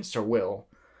do it against her will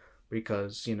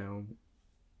because,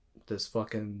 this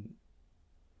fucking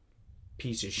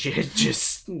piece of shit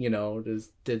just,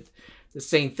 just did the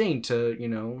same thing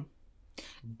to,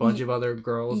 bunch of other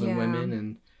girls and women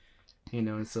and,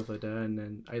 and stuff like that. And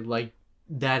then I like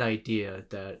that idea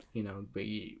that, you know,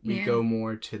 we go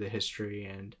more to the history,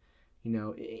 and, you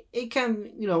know, it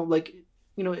can, you know, like,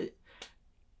 you know,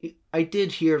 I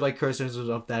did hear like criticisms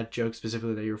of that joke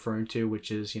specifically that you're referring to,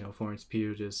 which is, you know, Florence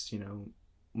Pugh just, you know,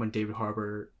 when David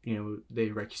Harbour, you know, they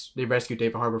rescue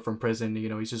David Harbour from prison, you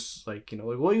know, he's just like, you know,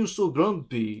 like, why are you so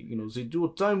grumpy? You know, they do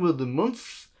a time of the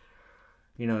month.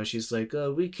 You know, she's like,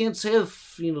 we can't have,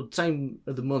 you know, time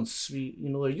of the months. We, you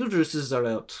know, our uteruses are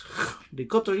out. They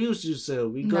cut our uteruses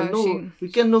out. We got we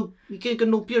can't get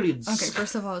no periods. Okay,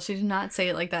 first of all, she did not say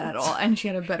it like that at all, and she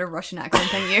had a better Russian accent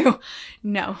than you.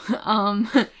 No,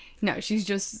 no, she's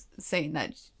just saying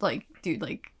that, like, dude,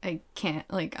 like, I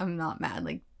can't, like, I'm not mad.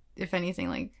 Like, if anything,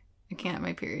 like, I can't have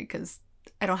my period because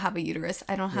I don't have a uterus.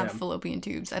 I don't have fallopian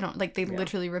tubes. I don't, like, they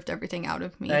literally ripped everything out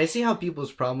of me. I see how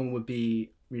people's problem would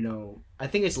be, you know, I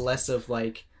think it's less of,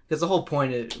 like, because the whole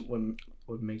point of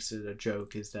what makes it a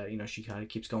joke is that, you know, she kind of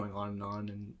keeps going on,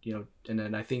 and, you know, and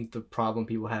then I think the problem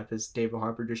people have is David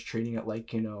Harbour just treating it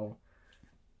like, you know,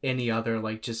 any other,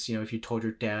 like, just, you know, if you told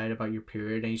your dad about your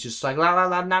period and he's just like, la la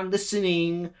la, not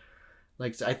listening.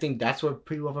 Like, I think that's what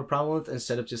people have a problem with,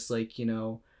 instead of just, like, you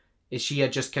know, if she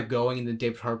had just kept going and then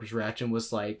David Harbour's reaction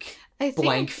was like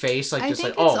blank face, like, just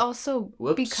like, oh. I think it's also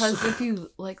because if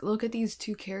you, like, look at these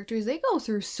two characters, they go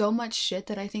through so much shit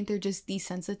that I think they're just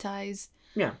desensitized.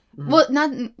 Yeah.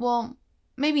 Mm-hmm. Well,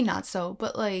 maybe not so,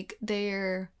 but, like,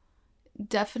 they're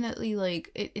definitely, like,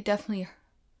 it definitely,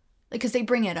 like, because they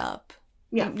bring it up.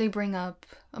 Yeah. They bring up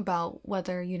about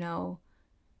whether, you know,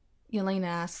 Yelena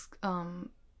asks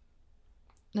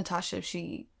Natasha if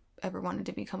she ever wanted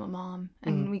to become a mom,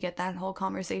 and we get that whole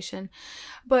conversation.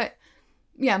 But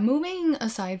yeah, moving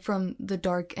aside from the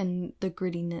dark and the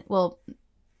grittiness, well,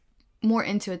 more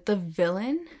into it, the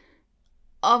villain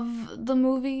of the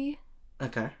movie,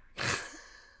 okay,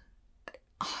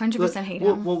 100% hate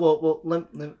him. Well,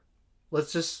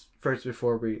 let's just first,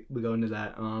 before we go into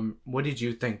that, what did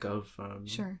you think of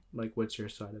sure, like, what's your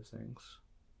side of things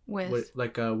with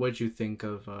what did you think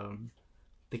of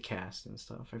the cast and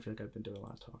stuff? I feel like I've been doing a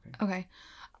lot of talking. Okay.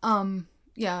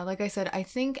 Yeah, like I said, I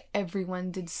think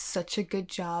everyone did such a good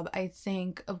job. I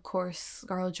think, of course,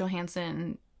 Scarlett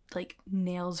Johansson, like,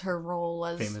 nails her role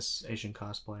as famous Asian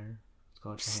cosplayer.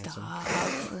 Scarlett Johansson.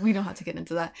 Stop. We don't have to get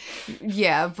into that.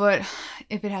 Yeah, but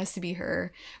if it has to be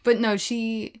her. But no, I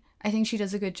think she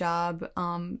does a good job.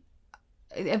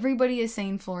 Everybody is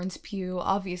saying Florence Pugh,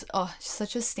 obvious. Oh,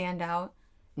 such a standout.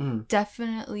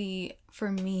 Definitely, for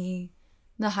me,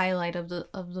 the highlight of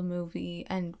the movie,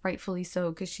 and rightfully so,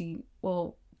 because she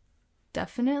will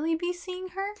definitely be seeing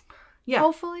her. Yeah.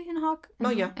 Hopefully in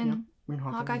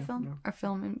Hawkeye film or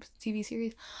film and TV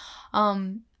series.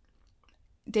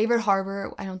 David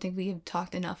Harbour, I don't think we have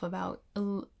talked enough about.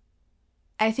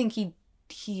 I think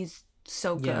he's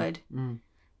so good.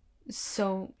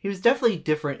 So he was definitely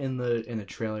different in the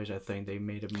trailers. I think they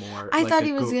made him more. I thought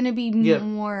he was gonna be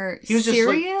more he was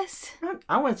serious. Just like,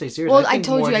 I wouldn't say serious. Well, I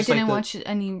told you I didn't watch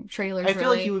any trailers. I feel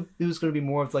like he was gonna be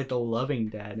more of, like, the loving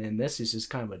dad, and this is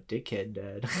just kind of a dickhead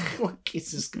dad. Like,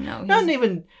 he's just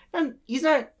he's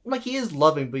not, like, he is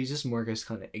loving, but he's just more just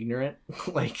kind of ignorant.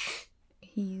 Like,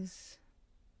 he's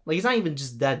not even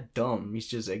just that dumb. He's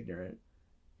just ignorant.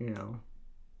 You know.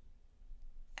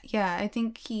 Yeah, I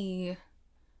think he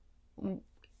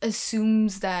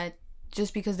assumes that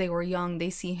just because they were young, they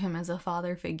see him as a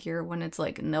father figure, when it's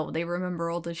like, no, they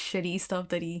remember all the shitty stuff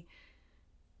that he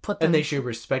put them... And they should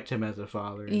respect him as a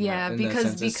father.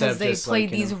 Because they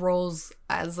played these roles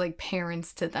as, like,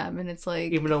 parents to them, and it's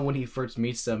like... Even though when he first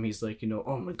meets them, he's like, you know,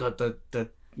 oh my god,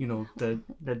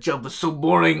 that job was so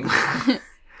boring.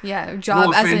 Yeah,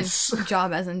 job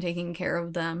as in taking care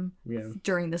of them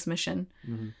during this mission.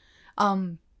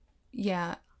 Mm-hmm.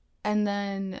 Yeah, and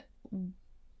then...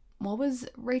 What was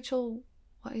Rachel?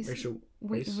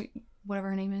 Whatever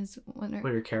her name is. What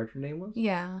her character name was?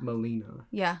 Yeah. Melina.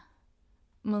 Yeah.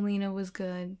 Melina was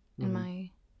good, in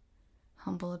my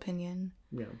humble opinion.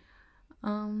 Yeah.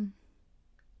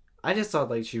 I just thought,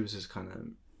 like, she was just kind of...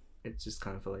 It just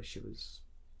kind of felt like she was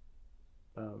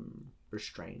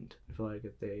restrained. I feel like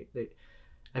if they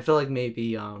I feel like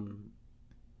maybe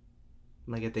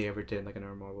like, if they ever did, like,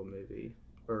 another Marvel movie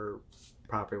or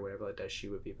property or whatever like that, she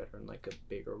would be better in, like, a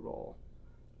bigger role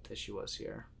than she was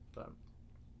here. But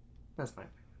that's my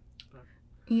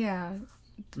opinion.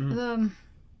 Yeah.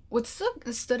 What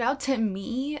stood out to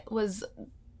me was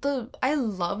I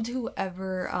loved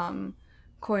whoever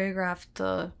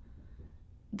choreographed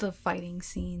the fighting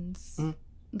scenes.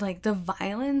 Like, the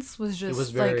violence was just... It was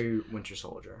very, like, Winter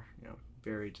Soldier, you know,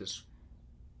 very just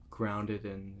grounded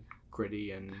and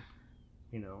gritty, and,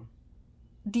 you know,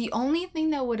 The only thing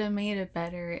that would have made it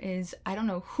better is I don't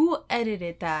know who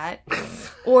edited that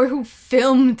or who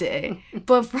filmed it,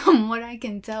 but from what I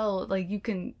can tell, like you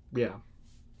can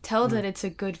tell that it's a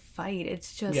good fight.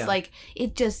 It's just like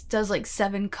it just does like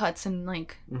 7 cuts and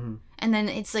like and then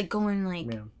it's like going like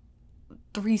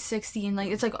 360 and like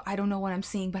it's like I don't know what I'm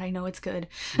seeing, but I know it's good.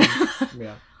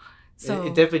 So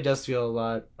it definitely does feel a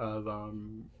lot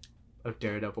of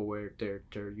Daredevil where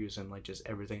they're using like just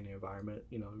everything in the environment.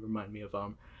 You know, it reminded me of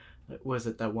was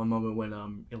it that one moment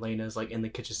when Elena's like in the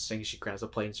kitchen sink, she grabs a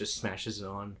plate and just smashes it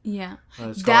on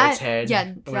Scarlet's head.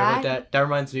 Yeah, that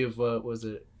reminds me of was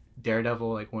it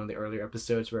Daredevil, like one of the earlier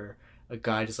episodes where a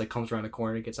guy just like comes around a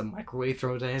corner and gets a microwave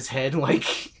thrown at his head.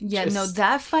 Like no,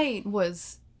 that fight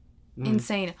was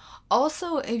insane.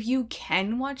 Also, if you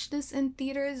can watch this in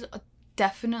theaters,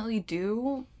 definitely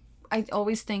do. I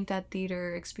always think that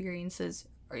theater experiences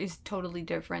is totally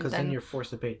different. Because then you're forced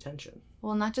to pay attention.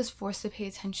 Well, not just forced to pay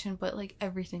attention, but like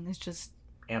everything is just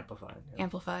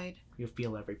amplified. You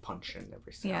feel every punch and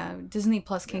every sound. Yeah, Disney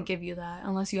Plus can't give you that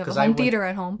unless you have a home theater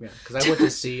at home. Yeah, because I went to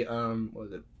see what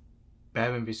was it,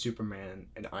 Batman v Superman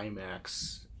in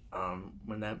IMAX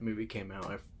when that movie came out.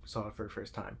 I saw it for the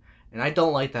first time, and I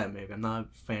don't like that movie. I'm not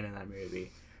a fan of that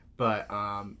movie, but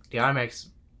the IMAX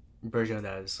version of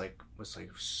that was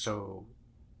so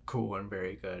cool and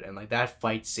very good, and like that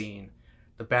fight scene,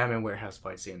 the Batman warehouse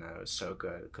fight scene, that was so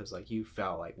good because like you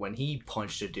felt like when he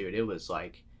punched a dude, it was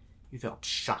like you felt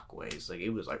shockwaves, like it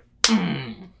was like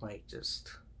like just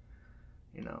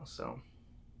so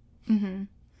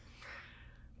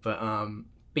but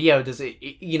yeah,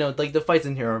 like the fights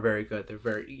in here are very good. They're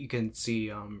very, you can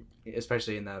see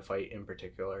especially in that fight in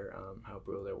particular how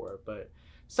brutal they were, but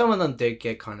some of them did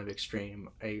get kind of extreme.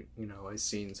 I've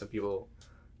seen some people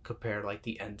compare like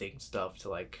the ending stuff to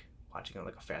like watching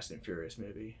like a Fast and Furious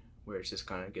movie where it just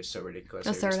kind of gets so ridiculous.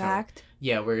 The third act?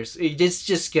 Where it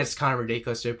just gets kind of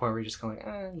ridiculous to the point where you're just kind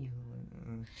of like,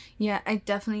 Yeah, I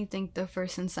definitely think the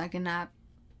first and second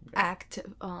act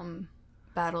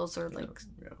battles are like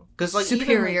because like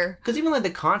superior. Because even like the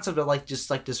concept of like just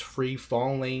like this free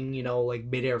falling, like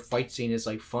midair fight scene is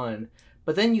like fun.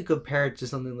 But then you compare it to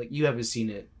something like, you haven't seen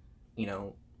it,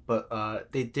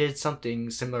 but they did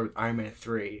something similar with Iron Man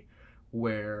 3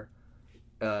 where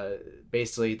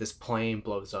basically this plane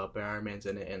blows up and Iron Man's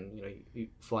in it and, he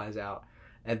flies out.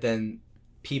 And then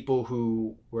people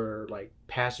who were like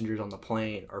passengers on the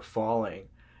plane are falling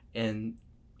and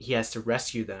he has to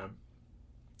rescue them.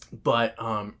 But,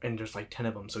 and there's like 10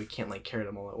 of them, so he can't like carry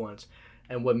them all at once.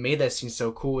 And what made that scene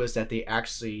so cool is that they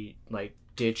actually like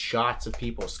did shots of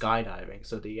people skydiving,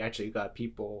 so they actually got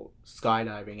people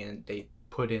skydiving and they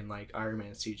put in like Iron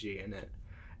Man CG in it,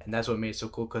 and that's what made it so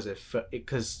cool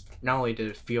because not only did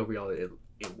it feel real, it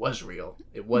was real.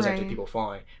 It was actually people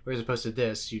falling. Whereas opposed to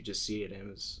this, you just see it and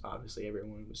it was obviously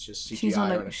everyone was just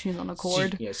CGI. She's on a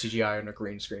cord. CGI on a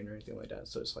green screen or anything like that.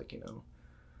 So it's like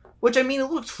which I mean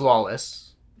it looked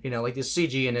flawless. Like the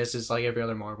CG in this is like every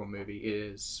other Marvel movie. It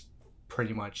is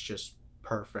pretty much just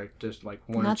perfect, just like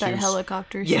one not or two that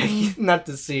helicopter scene. Not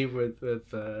to see with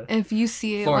if you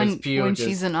see it when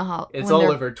she's in a it's all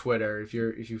over Twitter. If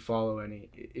you follow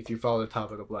the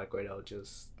topic of Black Widow,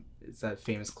 it's that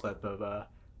famous clip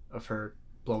of her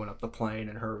blowing up the plane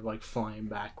and her like flying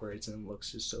backwards and it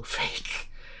looks just so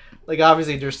fake. Like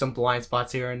obviously there's some blind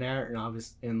spots here and there,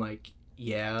 and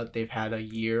they've had a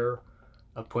year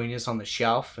of putting this on the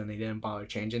shelf and they didn't bother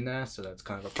changing that, so that's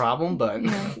kind of a problem, but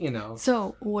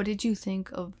So what did you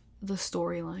think of the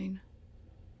storyline?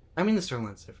 I mean, the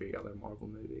storyline's every other Marvel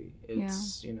movie.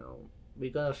 It's we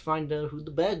gotta find out who the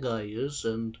bad guy is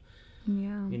and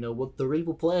what the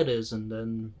evil plan is, and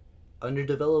then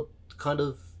underdeveloped kind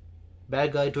of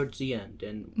bad guy towards the end,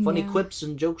 and funny quips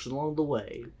and jokes along the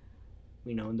way,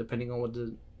 and depending on what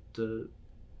the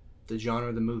genre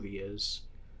of the movie is.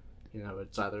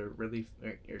 It's either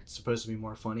it's supposed to be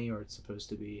more funny or it's supposed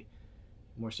to be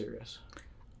more serious.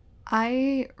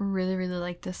 I really, really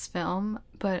like this film,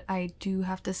 but I do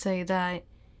have to say that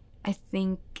I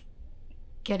think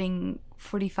getting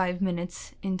 45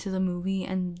 minutes into the movie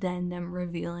and then them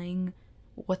revealing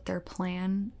what their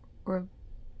plan, or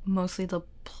mostly the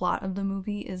plot of the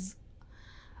movie, is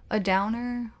a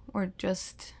downer, or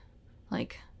just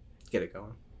like... Get it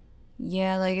going.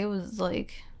 Yeah, like it was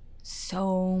like...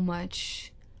 so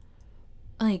much,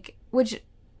 like, which,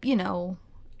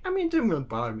 I mean, it didn't really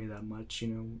bother me that much,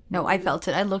 No, I felt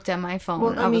it. I looked at my phone.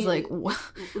 Well, I was like, when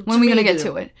are we gonna get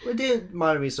to it? It didn't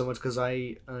bother me so much because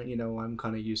I, I'm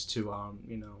kind of used to,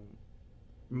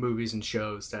 movies and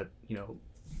shows that,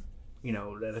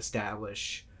 that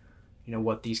establish,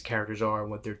 what these characters are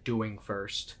and what they're doing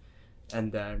first.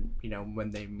 and then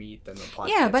when they meet, then the plot.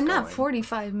 Yeah, gets but not going.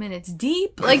 45 minutes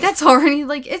deep. Like that's already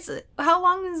like it's how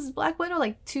long is Black Widow?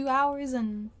 Like 2 hours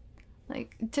and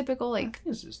like typical I like think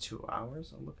this is 2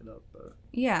 hours. I'll look it up, but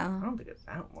yeah. I don't think it's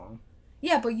that long.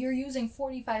 Yeah, but you're using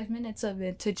 45 minutes of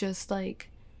it to just like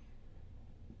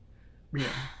Yeah,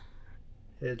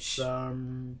 it's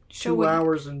 2 Show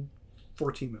hours and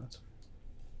 14 minutes.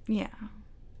 yeah.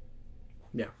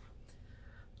 Yeah,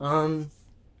 I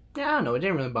don't know. It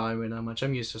didn't really bother me that much.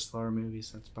 I'm used to slower movies.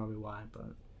 That's probably why.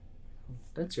 But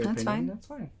that's your That's opinion. fine. That's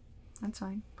fine. That's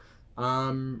fine.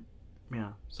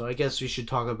 Yeah. So I guess we should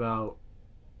talk about.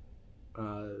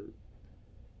 I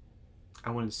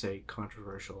wouldn't say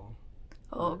controversial.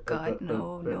 Oh God,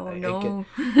 no.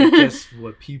 I guess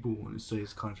what people want to say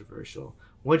is controversial.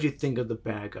 What do you think of the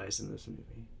bad guys in this movie?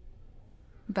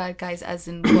 Bad guys, as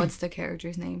in what's the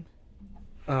character's name?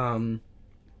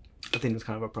 I think that's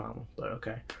kind of a problem, but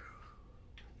okay.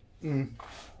 The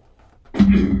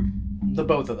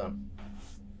both of them.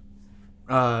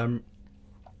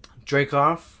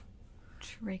 Dreykov.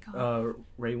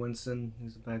 Ray Winston,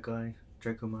 he's a bad guy.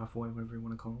 Draco Malfoy, whatever you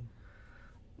want to call him.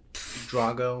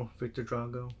 Victor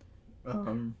Drago.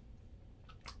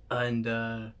 And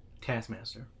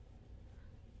Taskmaster.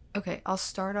 Okay, I'll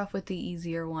start off with the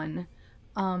easier one.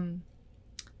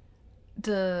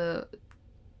 The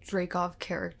Dreykov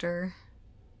character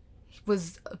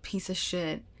was a piece of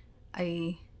shit.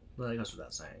 Well, I guess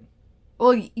without saying.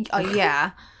 Well,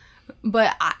 yeah,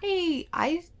 but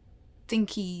I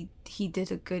think he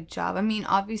did a good job. I mean,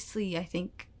 obviously, I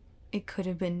think it could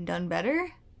have been done better.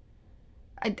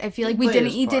 I feel like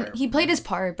he played his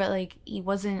part, but like he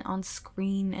wasn't on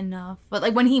screen enough. But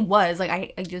like when he was, like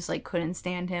I just like couldn't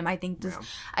stand him. I think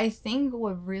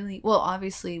what really, well,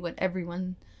 obviously what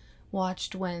everyone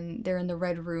watched when they're in the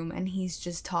Red Room and he's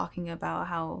just talking about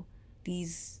how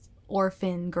these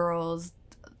orphan girls,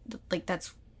 like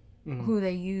that's who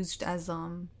they used as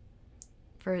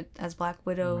Black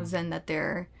Widows, and that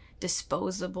they're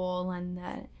disposable, and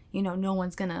that no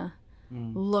one's gonna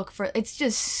look for. It's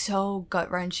just so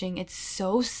gut-wrenching. It's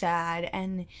so sad,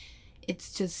 and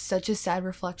it's just such a sad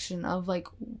reflection of like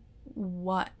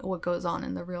what goes on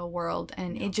in the real world,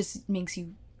 and it just makes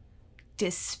you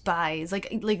despise like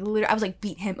literally. I was like,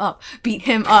 beat him up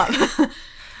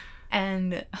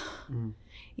and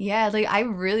yeah, like I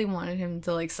really wanted him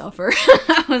to like suffer.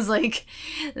 I was like,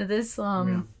 this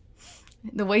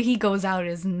the way he goes out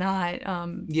is not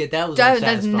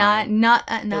that's not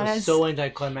as so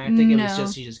anticlimactic. It was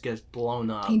just he just gets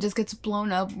blown up. He just gets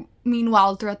blown up.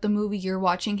 Meanwhile, throughout the movie, you're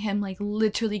watching him like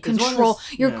literally control.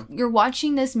 You're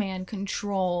watching this man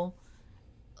control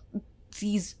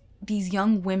these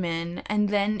young women, and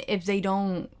then if they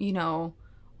don't,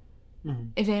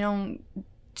 if they don't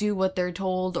do what they're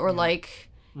told, or like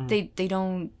they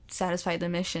don't satisfy the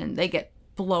mission, they get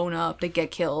blown up, they get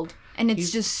killed. And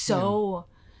it's just so...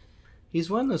 He's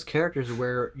one of those characters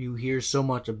where you hear so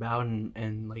much about him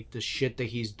and like the shit that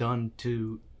he's done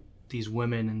to these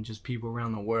women and just people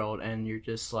around the world, and you're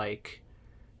just like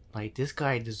this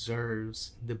guy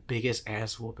deserves the biggest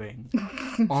ass whooping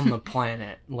on the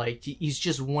planet. Like he's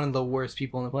just one of the worst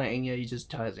people on the planet, and yet he just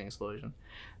dies in an explosion.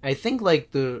 I think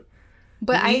like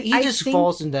he just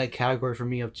falls into that category for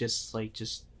me of just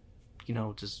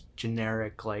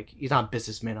generic, like, he's not a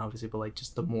businessman obviously, but like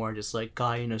just the more just like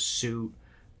guy in a suit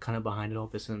kind of behind it all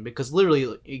business. Because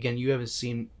literally, again, you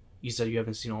said you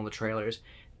haven't seen all the trailers.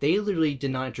 They literally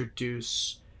did not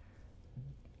introduce,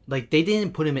 like, they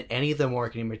didn't put him in any of the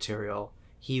marketing material.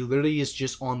 He literally is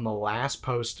just on the last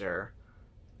poster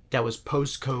that was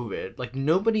post-COVID. Like,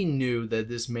 nobody knew that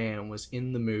this man was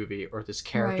in the movie, or this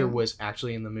character was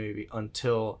actually in the movie,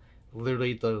 until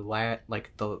literally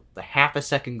the half a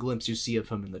second glimpse you see of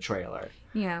him in the trailer.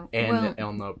 Yeah. And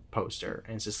on the poster.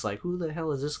 And it's just like, who the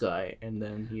hell is this guy? And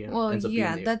then he ends up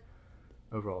being the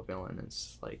overall villain.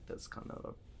 It's like, that's kind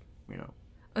of,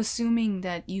 Assuming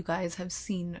that you guys have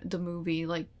seen the movie,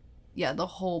 like, yeah, the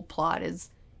whole plot is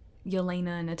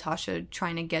Yelena and Natasha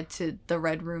trying to get to the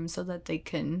Red Room so that they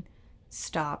can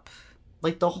stop...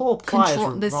 Like, the whole plot is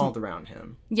revolved around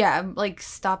him. Yeah, like,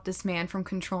 stop this man from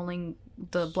controlling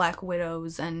the Black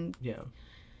Widows, and... Yeah.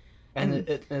 And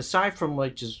aside from,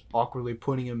 like, just awkwardly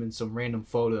putting him in some random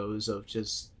photos of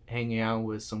just hanging out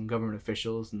with some government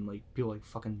officials and, like, people like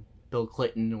fucking Bill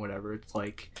Clinton or whatever, it's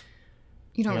like...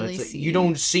 You don't really see... You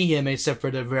don't see him except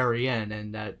for the very end,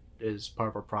 and that is part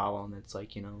of a problem. It's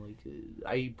like,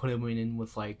 I put him in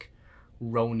with, like...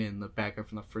 Ronan, the backup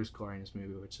from the first Guardians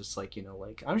movie, which is like,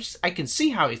 like, I can see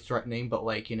how he's threatening, but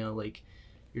like, like,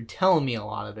 you're telling me a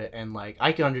lot of it, and like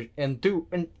I can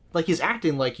and like his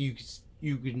acting, like you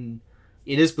can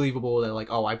it is believable that, like,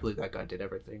 oh, I believe that guy did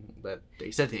everything that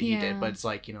they said that he did, but it's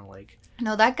like, you know, like...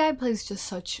 No, that guy plays just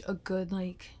such a good,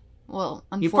 like... Well,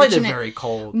 unfortunately... You played it very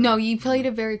cold. No, you played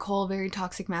it very cold, very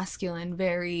toxic masculine,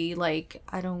 very, like,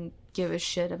 I don't give a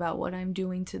shit about what I'm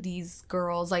doing to these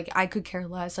girls. Like, I could care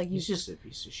less. Like, he's just a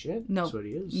piece of shit. No. That's what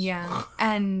he is. Yeah.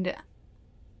 And,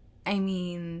 I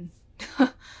mean...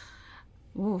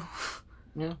 Ooh.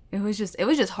 Yeah. It was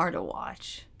just hard to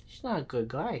watch. He's not a good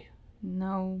guy.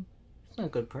 No. He's not a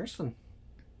good person.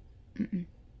 Mm-mm.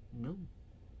 No.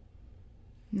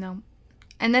 No.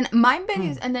 And then my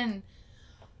biggest... And then...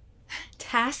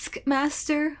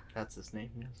 Taskmaster. That's his name,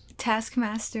 yes.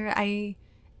 Taskmaster. I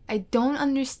don't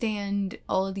understand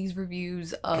all of these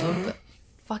reviews of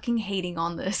fucking hating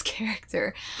on this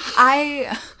character.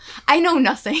 I know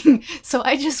nothing, so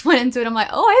I just went into it. I'm like,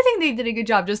 oh, I think they did a good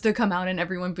job, just to come out and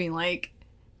everyone being like,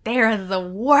 they're the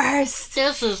worst.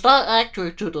 This is not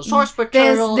accurate to the source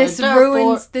material. This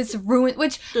ruins.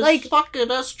 Which, this like, fucking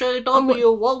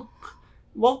SJW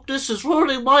won't. This is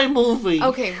ruining my movie.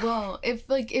 Okay, well, if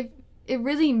it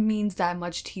really means that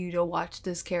much to you to watch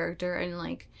this character and,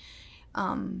 like,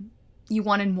 you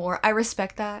wanted more, I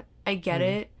respect that. I get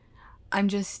it. I'm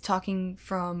just talking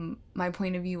from my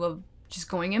point of view of just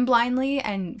going in blindly,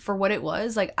 and for what it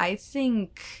was, like, I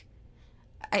think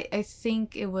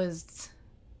it was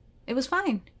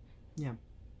fine. Yeah.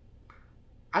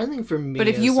 I think for me, but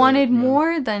if you wanted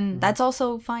more, then that's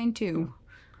also fine too.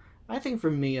 I think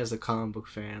for me as a comic book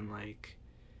fan, like,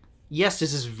 yes,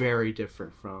 this is very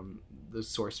different from the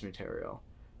source material.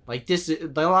 Like, this, a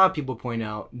lot of people point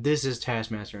out, this is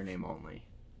Taskmaster in name only.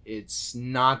 It's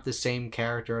not the same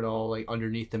character at all, like,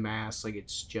 underneath the mask. Like,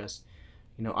 it's just,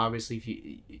 you know, obviously, if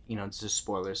you know, it's just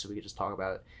spoilers, so we can just talk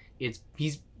about it.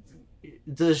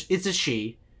 It's a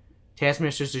she.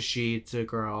 Taskmaster's a she, it's a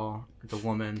girl, it's a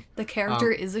woman. The character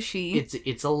is a she.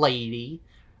 It's a lady.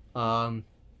 And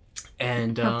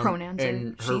her pronouns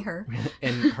are she, her.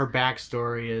 And her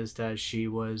backstory is that she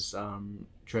was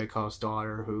Dreykov's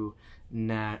daughter, who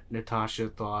Natasha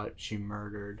thought she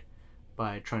murdered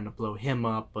by trying to blow him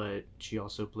up, but she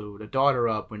also blew the daughter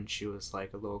up when she was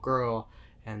like a little girl,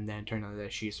 and then turned out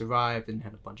that she survived and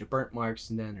had a bunch of burnt marks,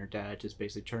 and then her dad just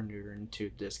basically turned her into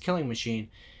this killing machine.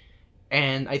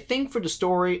 And I think for the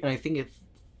story, and I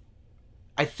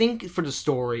think for the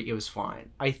story, it was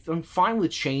fine. I'm fine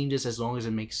with changes as long as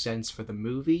it makes sense for the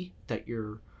movie that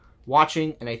you're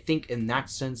watching, and I think in that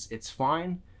sense, it's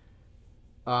fine.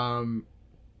 Because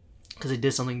they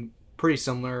did something pretty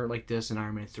similar like this in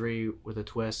Iron Man 3 with a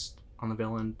twist on the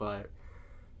villain, but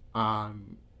I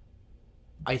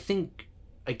think,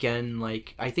 again,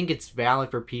 like, I think it's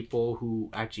valid for people who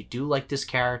actually do like this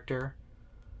character.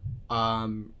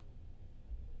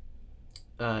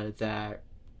 That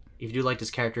if you do like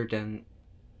this character, then,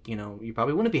 you know, you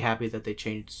probably wouldn't be happy that they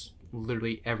changed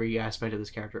literally every aspect of this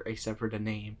character except for the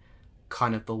name,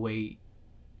 kind of the way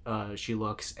she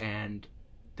looks, and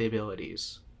the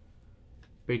abilities.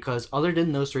 Because other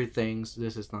than those three things,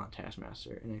 this is not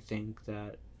Taskmaster, and I think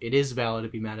that it is valid to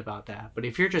be mad about that. But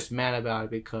if you're just mad about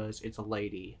it because it's a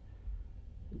lady,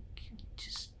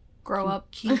 just grow up.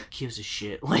 Who gives a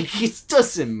shit? Like, it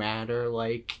doesn't matter.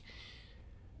 Like,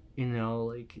 you know,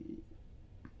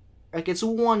 like it's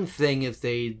one thing if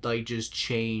they, like, just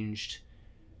changed,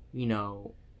 you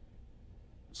know,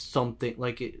 something,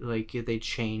 like if they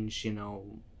changed, you know,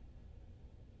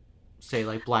 say,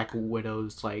 like, Black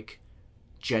Widow's, like,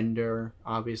 gender,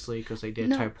 obviously, because they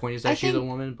did try to point is that she's a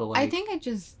woman, but, like, I think it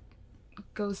just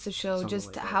goes to show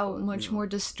just like how much more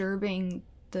disturbing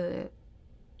the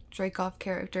Dreykov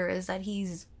character is, that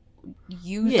he's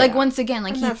used, like, once again,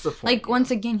 like,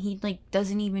 once again, he, like,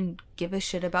 doesn't even give a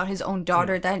shit about his own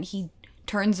daughter, that he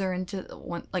turns her into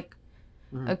one, like,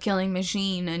 a killing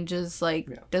machine, and just,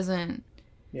 like, doesn't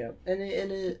and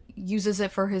it uses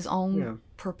it for his own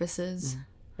purposes.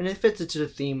 And it fits into the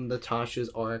theme of Natasha's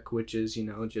arc, which is, you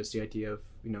know, just the idea of,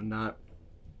 you know, not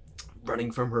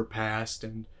running from her past,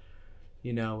 and,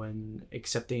 you know, and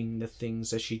accepting the things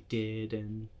that she did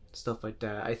and stuff like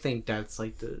that. I think that's,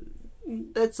 like,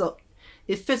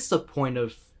 it fits the point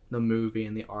of the movie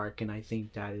and the arc, and I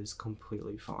think that is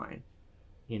completely fine.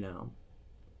 You know,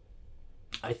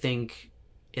 I think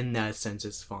in that sense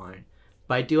it's fine.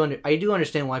 But I do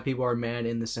understand why people are mad,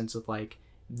 in the sense of, like,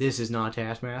 this is not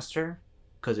Taskmaster,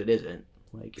 because it isn't.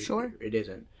 Like, it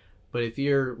isn't. But if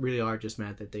you really are just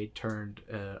mad that they turned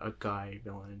a guy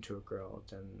villain into a girl,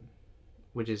 then,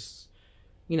 which is,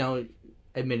 you know,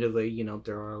 admittedly, you know,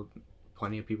 there are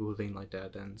plenty of people who think like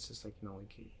that, then it's just like, you know,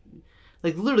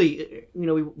 like literally, you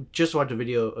know, we just watched a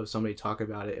video of somebody talk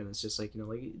about it, and it's just like, you know,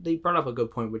 like, they brought up a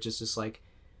good point, which is just like,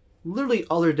 literally,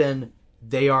 other than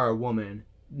they are a woman.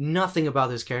 Nothing about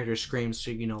this character screams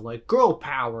to, you know, like, girl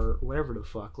power, or whatever the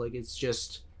fuck. Like, it's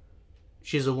just,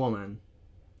 she's a woman.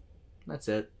 That's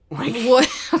it. Like,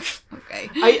 what? Okay.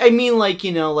 I mean, like,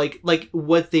 you know, like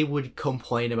what they would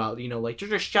complain about, you know, like, they're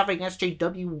just shoving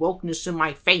SJW wokeness in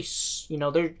my face. You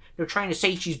know, they're trying to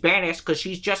say she's badass because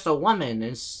she's just a woman.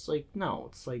 And it's like, no,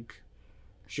 it's like,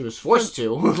 she was forced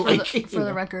to. Like, for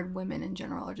the record, women in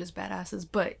general are just badasses.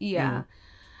 But yeah,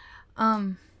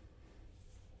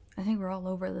 I think we're all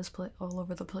over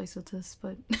the place with this,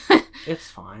 but it's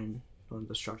fine.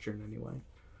 The structure in any way,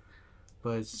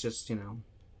 but it's just, you know.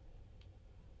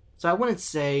 So I wouldn't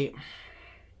say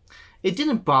it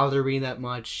didn't bother me that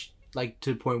much, like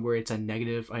to the point where it's a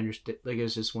negative. I understand. Like, it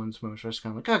was just one moment where I was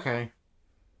kind of like, okay,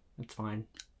 it's fine.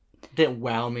 It didn't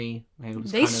wow me.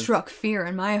 They struck fear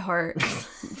in my heart.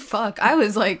 Fuck, I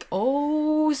was like,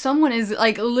 oh, someone is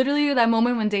like, literally that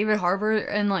moment when David Harbour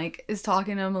and like is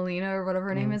talking to Melina or whatever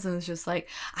her name is, and it's just like,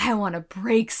 I want to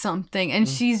break something, and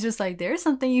she's just like, there's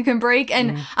something you can break,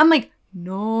 and I'm like,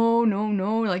 no,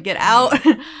 like, get out.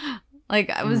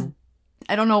 Like,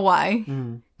 I don't know why.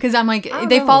 Because I'm like,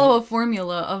 they follow a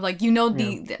formula of like, you know,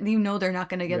 they're not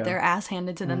gonna get their ass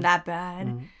handed to them that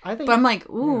bad. But I'm like,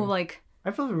 ooh, like. I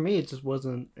feel for me, it just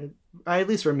wasn't, at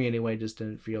least for me anyway, just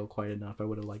didn't feel quite enough. I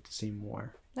would have liked to see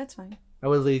more. That's fine. I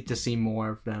would like to see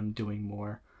more of them doing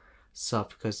more stuff,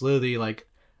 because literally, like,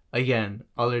 again,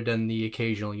 other than the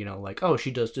occasional, you know, like, oh,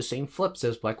 she does the same flips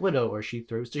as Black Widow, or she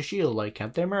throws the shield like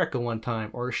Captain America one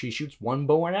time, or she shoots one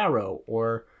bow and arrow,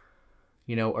 or,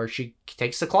 you know, or she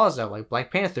takes the claws out like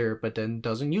Black Panther, but then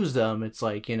doesn't use them. It's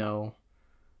like, you know,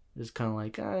 it's kind of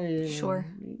like, sure,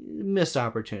 missed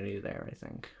opportunity there, I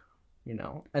think. You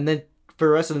know, and then for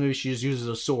the rest of the movie, she just uses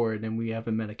a sword, and we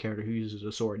haven't met a character who uses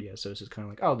a sword yet. So it's just kind of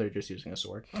like, oh, they're just using a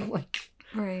sword, like,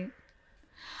 right.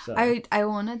 So. I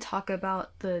want to talk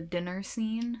about the dinner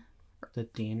scene. The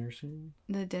dinner scene.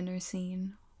 The dinner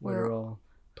scene where they're all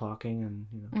talking, and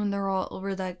you know, when they're all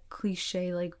over that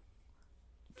cliche like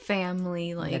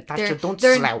family, like Natasha, don't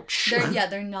slouch.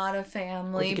 They're not a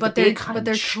family, but they're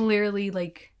clearly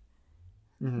like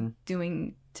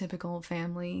doing typical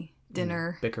family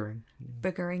dinner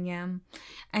bickering, yeah.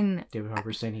 And David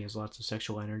Harbour saying he has lots of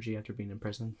sexual energy after being in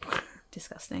prison.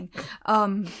 Disgusting.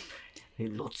 He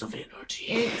had lots of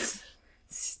energy.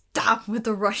 Stop with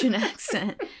the Russian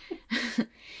accent.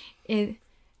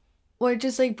 What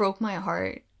just like broke my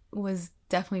heart was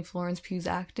definitely Florence Pugh's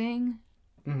acting.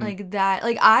 Like that,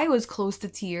 like I was close to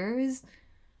tears.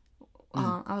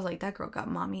 I was like, that girl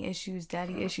got mommy issues,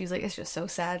 daddy issues. Like, it's just so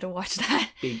sad to watch that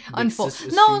unfold.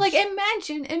 No, like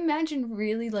imagine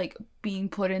really like being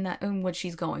put in that, in what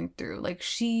she's going through. Like,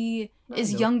 she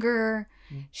is younger.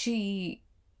 She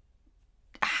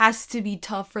has to be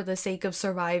tough for the sake of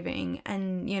surviving,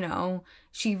 and you know,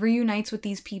 she reunites with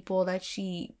these people that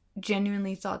she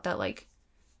genuinely thought that like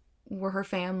were her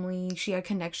family. She had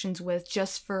connections with,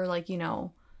 just for like, you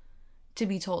know, to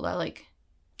be told that like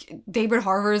David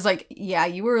Harbour is like, yeah,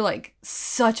 you were like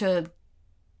such a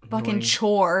fucking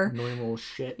chore. Annoying little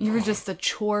shit. You were just a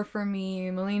chore for me.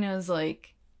 Melina's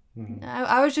like,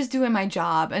 I was just doing my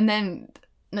job. And then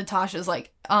Natasha's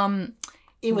like,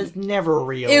 it was never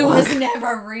real. It was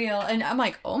never real. And I'm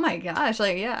like, oh my gosh,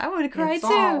 like, yeah, I would cry too.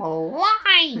 All a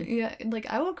lie. Yeah, like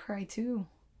I would cry too.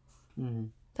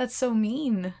 That's so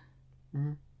mean.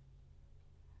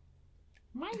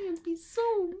 Why you be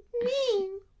so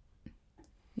mean?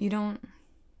 You don't,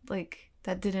 like,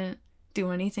 that didn't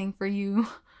do anything for you.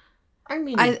 I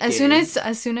mean, as soon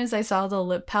as I saw the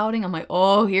lip pouting, I'm like,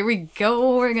 oh, here we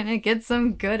go. We're gonna get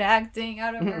some good acting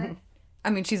out of her. I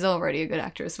mean, she's already a good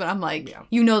actress, but I'm like,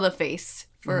 you know the face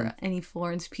for any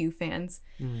Florence Pugh fans.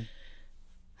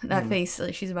 That face,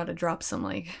 like, she's about to drop some,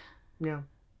 like,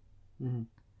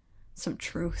 some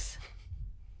truth.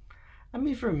 I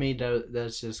mean, for me,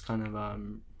 that's just kind of,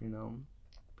 you know,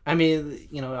 I mean,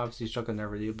 you know, obviously struck a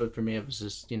nerve with you, but for me, it was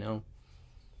just, you know,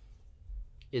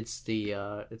 it's the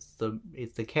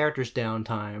character's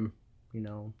downtime, you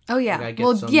know. Oh yeah, like,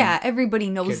 well, yeah,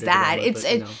 everybody knows that.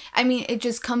 You know. I mean, it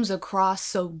just comes across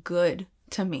so good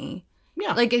to me.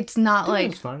 Yeah, like it's not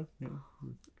like, it's fun. Yeah.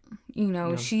 You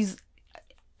know, she's.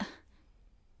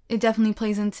 It definitely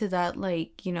plays into that,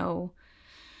 like, you know.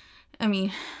 I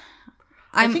mean.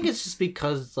 I think it's just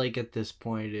because, like, at this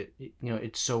point, it you know,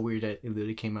 it's so weird that it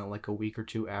literally came out like a week or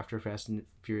two after Fast and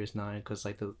Furious 9, because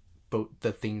like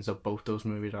the themes of both those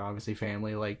movies are obviously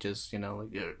family, like, just, you know,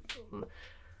 like,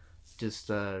 just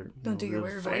don't do your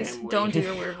weird voice. Don't do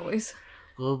your weird voice.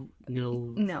 Well, you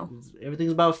know, no,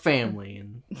 everything's about family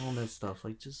and all that stuff.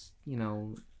 Like, just, you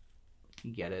know,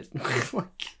 you get it.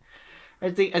 Like, I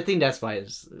think that's why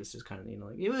it's just kind of, you know,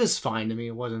 like, it was fine to me.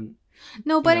 It wasn't.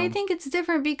 No, but you know, I think it's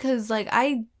different because, like,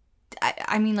 I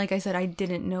mean, like I said, I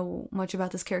didn't know much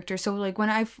about this character. So, like, when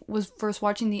I was first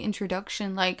watching the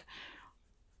introduction, like,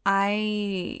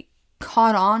 I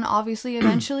caught on, obviously,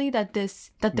 eventually, that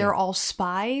they're all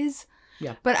spies.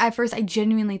 Yeah. But at first, I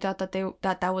genuinely thought that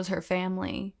that was her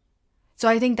family. So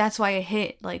I think that's why it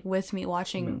hit, like, with me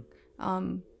watching.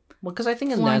 Well, because I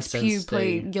think in Florence that Pugh sense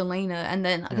played Yelena, and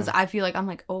then because I feel like I'm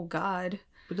like, oh god.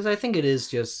 Because I think it is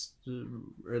just,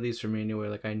 or at least for me anyway,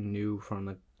 like I knew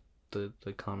from the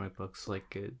comic books,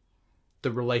 like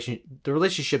the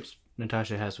relationships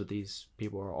Natasha has with these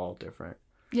people are all different.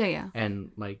 Yeah.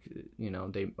 And like, you know,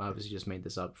 they obviously just made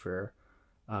this up for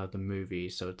the movie,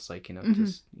 so it's like, you know,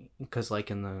 just because like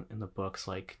in the books,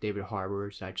 like David Harbour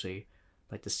is actually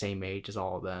like the same age as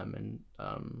all of them, and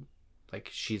like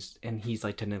he's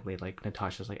like technically like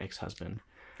Natasha's like ex-husband.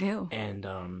 Ew. And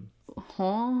yeah,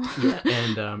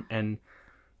 and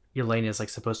Yelena is like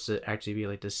supposed to actually be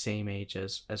like the same age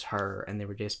as her, and they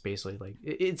were just basically like,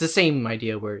 it's the same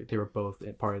idea where they were both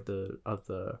part of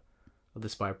the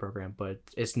spy program, but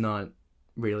it's not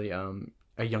really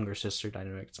a younger sister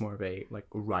dynamic. It's more of a like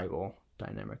rival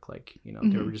dynamic. Like, you know,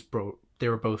 they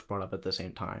were both brought up at the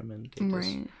same time, and they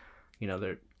just, you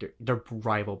know, they're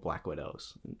rival Black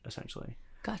Widows essentially.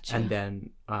 Gotcha. And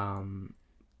then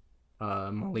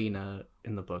Melina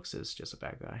in the books is just a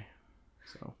bad guy.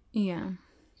 So yeah.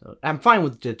 So I'm fine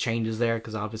with the changes there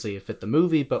because obviously it fit the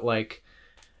movie, but like,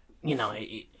 you know,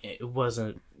 it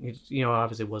wasn't, you know,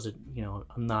 obviously it wasn't, you know,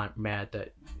 I'm not mad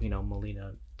that, you know,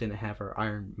 Melina didn't have her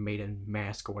Iron Maiden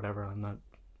mask or whatever. I'm not,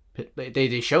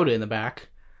 they showed it in the back,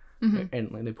 and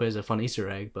they put it as a fun Easter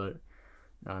egg, but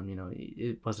you know,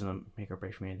 it wasn't a make or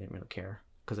break for me. I didn't really care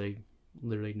because I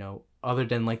literally know, other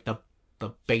than like the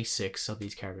basics of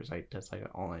these characters, that's like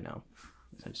all I know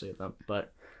essentially of them.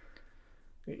 But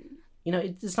you know,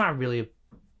 it's not really,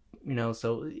 you know,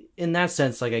 so in that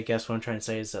sense, like, I guess what I'm trying to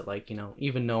say is that, like, you know,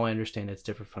 even though I understand it's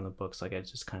different from the books, like, I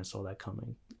just kind of saw that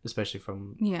coming, especially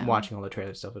from watching all the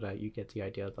trailer stuff of that. You get the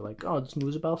idea that, like, oh, this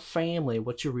movie's about family.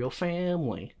 What's your real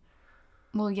family?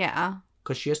 Well, yeah,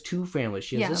 because she has two families.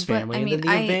 She has this family, and then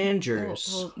the Avengers.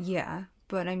 Well, yeah,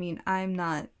 but I mean, I'm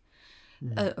not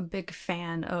a big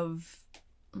fan of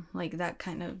like that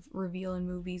kind of reveal in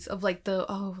movies of like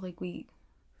we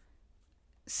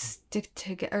stick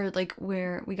together, or like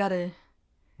where we gotta.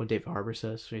 What David Harbour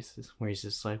says, where he's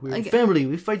just like, we're family,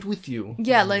 we fight with you.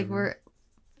 Yeah, like we're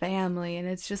family, and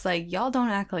it's just like, y'all don't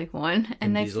act like one.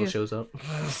 And Diesel shows up.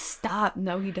 Stop!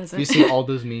 No, he doesn't. You see all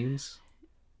those memes?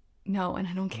 No, and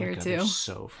I don't care to. They're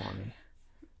so funny.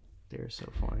 They're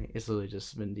so funny. It's literally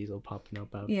just Vin Diesel popping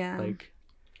up out. Yeah. Like.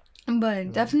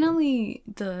 But definitely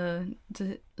the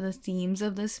themes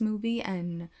of this movie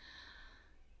and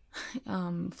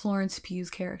Florence Pugh's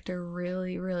character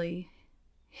really, really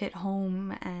hit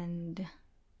home and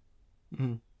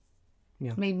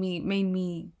made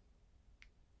me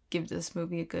give this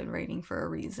movie a good rating for a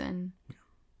reason.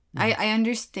 I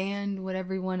understand what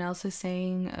everyone else is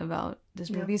saying about this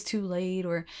movie is too late,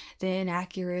 or the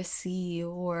inaccuracy,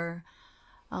 or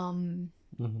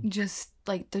just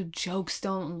like the jokes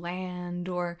don't land,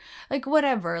 or like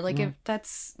whatever. Like if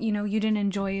that's, you know, you didn't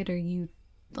enjoy it, or you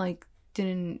like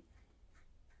didn't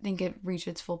think it reached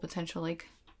its full potential, like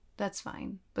that's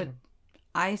fine. But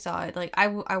I saw it, like I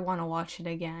want to watch it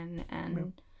again.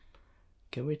 And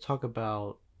can we talk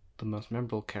about the most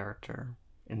memorable character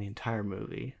in the entire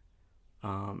movie?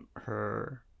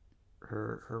 Her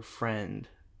friend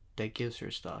that gives her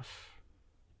stuff.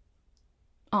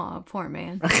 Oh, poor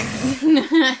man.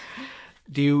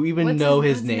 Do you even know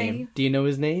his name? Do you know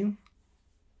his name?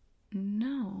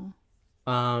 No.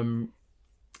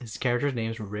 His character's name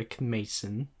is Rick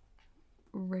Mason.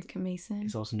 Rick Mason.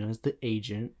 He's also known as the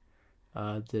Agent.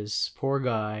 This poor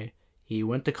guy, he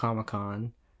went to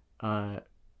Comic-Con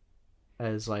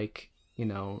as, like, you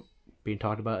know, being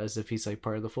talked about as if he's like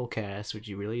part of the full cast, which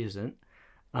he really isn't.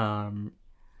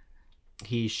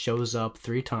 He shows up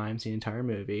 3 times the entire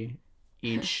movie,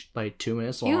 each like 2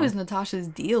 minutes long. He was Natasha's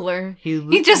dealer.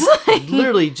 He just like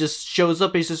literally just shows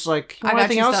up. He's just like, you want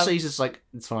anything else? Stuff. He's just like,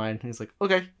 it's fine. He's like,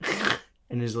 okay,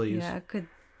 and just leaves. Yeah, I could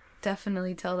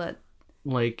definitely tell that.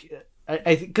 Like,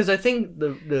 because I think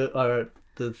the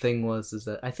thing is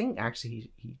that I think actually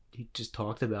he just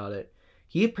talked about it.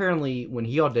 He apparently, when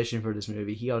he auditioned for this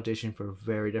movie, he auditioned for a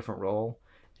very different role,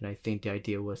 and I think the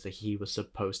idea was that he was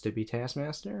supposed to be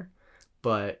Taskmaster,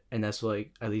 and that's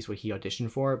like at least what he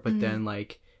auditioned for. But then,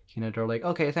 like, you know, they're like,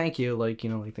 okay, thank you, like, you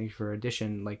know, like, thank you for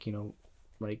audition, like, you know,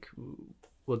 like,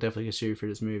 we'll definitely consider you for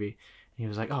this movie. And he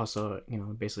was like, oh, so, you know,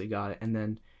 basically got it. And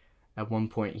then at one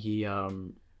point he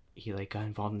like got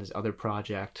involved in this other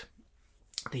project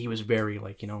that he was very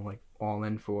like, you know, like all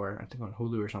in for, I think on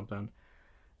Hulu or something.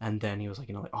 And then he was like,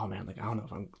 you know, like, oh man, like I don't know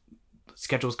if I'm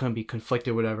schedule's gonna be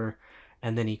conflicted, whatever.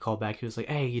 And then he called back. He was like,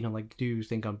 hey, you know, like, do you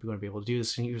think I'm gonna be able to do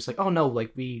this? And he was like, oh no,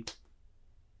 like we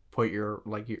put your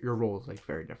like your role is like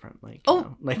very different. Like, you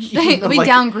know, like we like,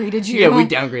 downgraded you. Yeah, we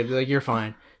downgraded. Like you're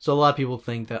fine. So a lot of people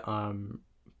think that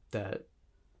that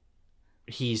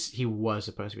he was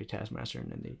supposed to be Taskmaster,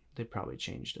 and then they probably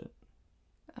changed it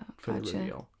for the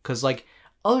reveal. Because like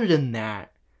other than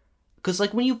that, because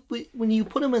like when you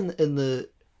put him in the,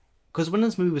 because when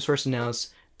this movie was first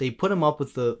announced, they put him up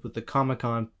with the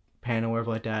Comic-Con panel or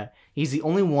whatever like that. He's the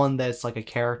only one that's like a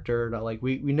character that like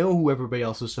we know who everybody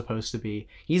else is supposed to be.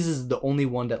 He's the only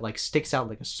one that like sticks out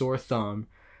like a sore thumb.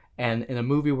 And in a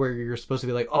movie where you're supposed to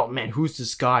be like, oh man, who's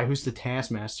this guy? Who's the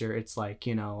Taskmaster? It's like,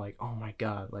 you know, like, oh my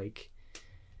god, like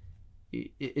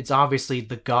it's obviously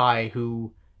the guy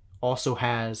who also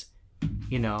has,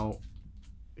 you know,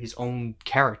 his own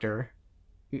character,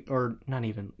 or not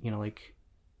even, you know, like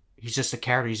he's just a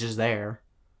character. He's just there,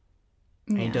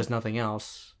 and he does nothing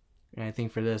else. And I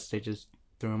think for this, they just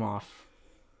threw him off.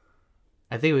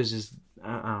 I think it was just,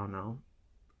 I don't know.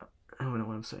 I don't know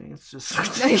what I'm saying. It's just,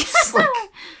 it's like,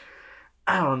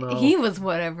 I don't know. He was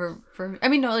whatever for me. I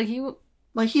mean, no,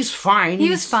 like he's fine. He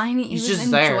was fine. He was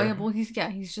just enjoyable. There.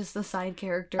 He's just a side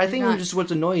character. I think just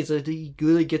what's annoying is that he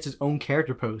literally gets his own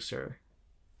character poster.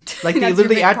 Like they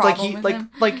literally act like he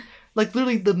like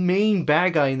literally the main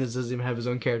bad guy in this doesn't even have his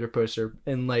own character poster,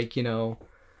 and like, you know,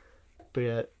 but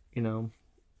yet, you know,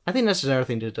 I think that's another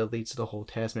thing that leads to the whole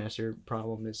Taskmaster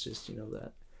problem. Is just, you know,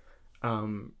 that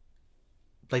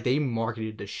like they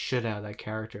marketed the shit out of that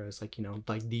character as like, you know,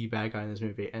 like the bad guy in this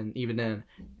movie, and even then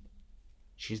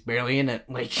she's barely in it.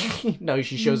 Like, you know,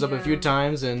 she shows up a few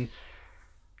times, and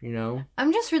you know,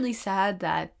 I'm just really sad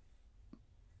that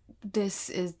this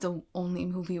is the only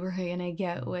movie we're gonna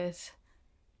get with,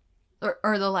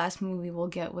 or the last movie we'll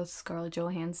get with Scarlett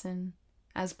Johansson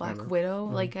as Black Widow.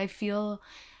 Like, I feel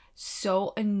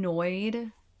so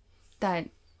annoyed that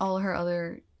all her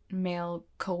other male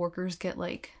coworkers get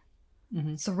like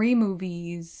 3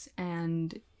 movies,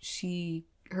 and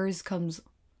hers comes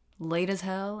late as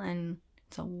hell, and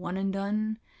it's a one and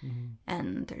done.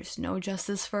 And there's no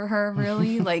justice for her,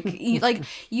 really. Like,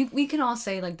 we can all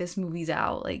say like this movie's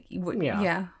out, like,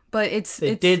 yeah, but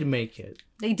they did make it.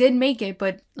 They did make it,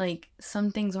 but like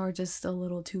some things are just a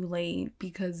little too late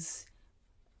because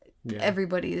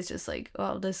everybody is just like,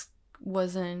 oh, this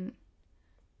wasn't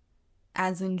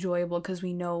as enjoyable because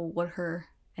we know what her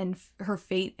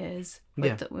fate is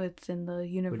within the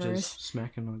universe, which is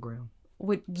smacking on the ground,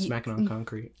 smacking on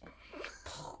concrete.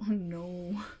 Oh,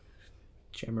 no.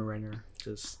 Jeremy Renner,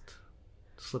 just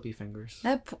slippy fingers.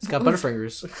 It's got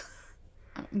butterfingers.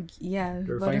 Yeah,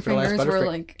 they were Butterfingers were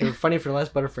like... They were funny for the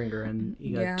last Butterfinger, and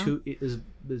he got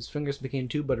his fingers became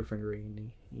too Butterfingery,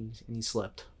 and he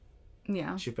slipped.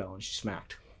 Yeah. She fell and she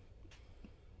smacked.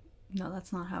 No,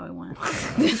 that's not how it went.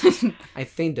 I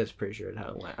think that's pretty sure how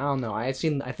it went. I don't know. I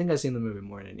think I've seen the movie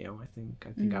more than you. I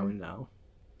think I would know.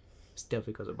 It's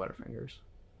definitely because of Butterfingers.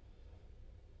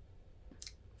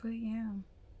 But yeah.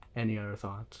 Any other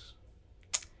thoughts?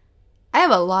 I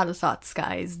have a lot of thoughts,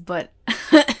 guys, but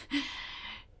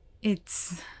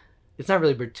it's not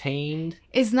really pertained.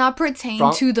 It's not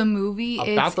pertained to the movie.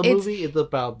 About the movie? It's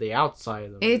about the outside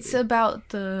of the movie. It's about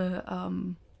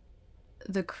the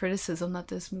criticism that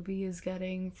this movie is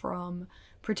getting from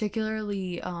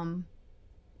particularly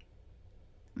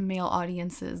male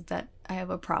audiences that I have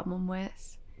a problem with.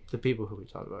 The people who we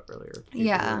talked about earlier.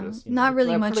 Yeah, just, not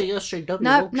really much.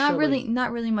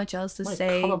 Not really much else to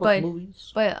say, but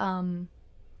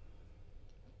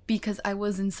because I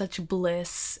was in such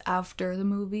bliss after the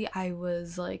movie, I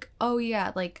was like, oh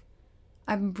yeah, like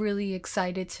I'm really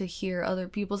excited to hear other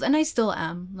people's, and I still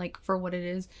am, like, for what it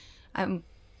is. I'm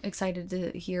excited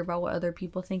to hear about what other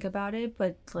people think about it,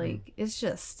 but like it's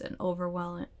just an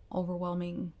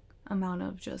overwhelming amount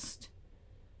of just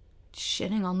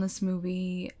shitting on this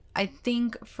movie. I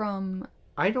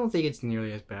don't think it's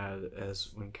nearly as bad as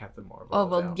when Captain Marvel. Oh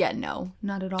well, out. Yeah, no,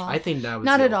 not at all. I think that was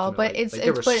not at all. But it's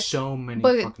there were so many.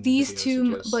 But these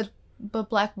two, but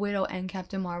Black Widow and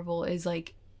Captain Marvel is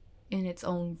like in its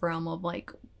own realm of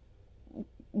like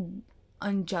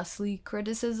unjustly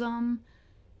criticism.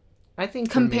 I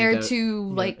think compared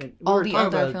to like all the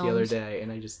other films. The other day, and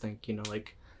I just think, you know,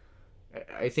 like,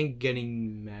 I think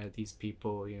getting mad at these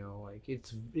people, you know, like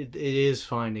it is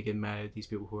fine to get mad at these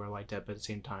people who are like that, but at the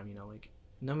same time, you know, like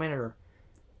no matter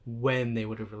when they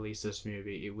would have released this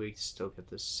movie, it would still get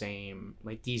the same,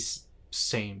 like these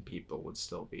same people would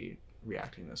still be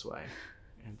reacting this way.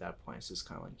 And at that point, it's just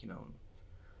kind of like,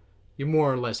 you're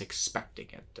more or less expecting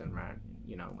it, then, right?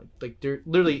 Like they're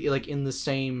literally like in the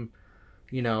same,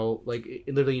 like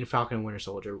literally in Falcon and Winter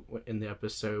Soldier in the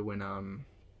episode when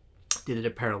they did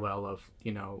a parallel of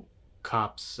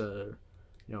cops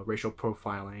racial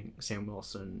profiling Sam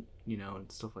Wilson,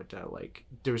 and stuff like that. Like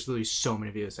there was literally so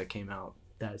many videos that came out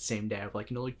that same day of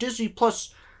like like Disney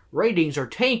Plus ratings are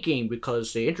tanking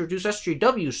because they introduced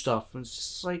SJW stuff, and it's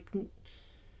just like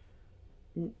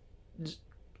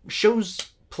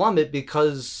shows plummet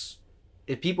because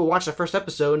if people watch the first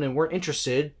episode and weren't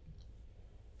interested,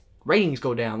 ratings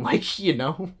go down. Like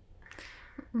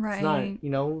right? It's not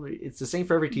it's the same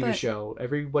for every TV show.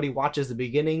 Everybody watches the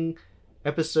beginning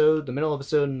episode, the middle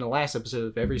episode, and the last episode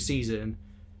of every season,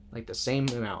 like the same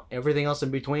amount. Everything else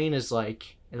in between is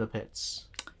like in the pits.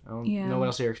 I don't know what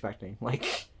else you're expecting.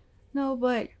 Like, no,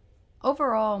 but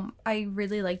overall, I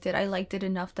really liked it. I liked it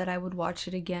enough that I would watch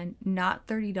it again. Not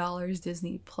 $30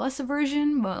 Disney Plus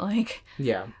version, but like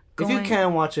if you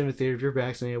can watch it in the theater, if you're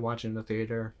vaccinated, watch it in the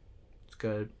theater. It's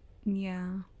good. Yeah.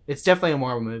 It's definitely a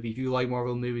Marvel movie. If you like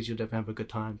Marvel movies, you'll definitely have a good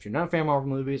time. If you're not a fan of Marvel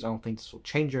movies, I don't think this will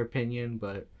change your opinion,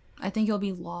 but I think you'll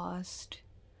be lost.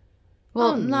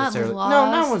 Well, not lost.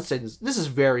 No, no one said this. This is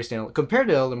very standalone compared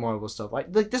to other Marvel stuff.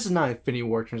 Like this is not Infinity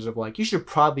War in terms of like you should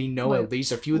probably know at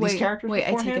least a few of these characters. Wait,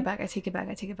 beforehand. I take it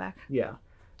back. Yeah,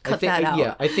 cut that out.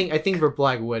 Yeah, I think for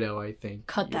Black Widow, I think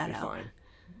cut that out. Fine.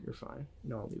 You're fine.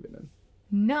 No, I'll leave it in.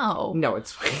 No,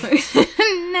 it's fine.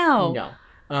 No.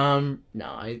 No.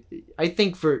 I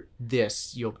think for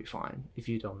this you'll be fine. If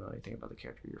you don't know anything about the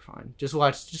character, you're fine. Just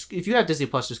watch. Just if you have Disney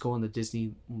Plus, just go on the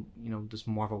Disney, this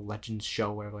Marvel Legends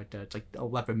show, whatever like that. It's like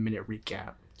 11-minute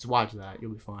recap. Just watch that.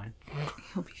 You'll be fine.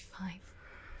 You'll be fine.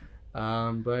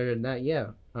 But other than that, yeah.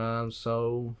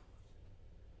 So.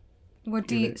 What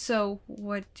do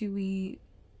we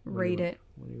rate it?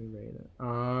 What do we rate it?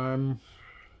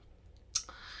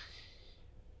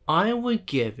 I would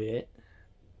give it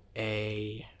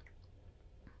a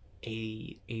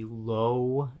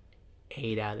low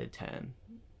 8 out of 10,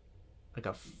 like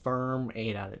a firm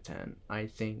 8 out of 10. I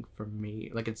think for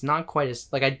me, like it's not quite as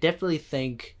like I definitely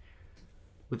think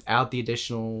without the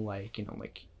additional like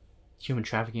like human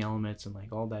trafficking elements and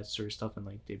like all that sort of stuff and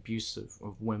like the abuse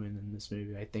of women in this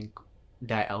movie, I think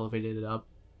that elevated it up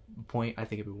a point. I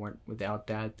think if it weren't without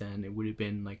that, then it would have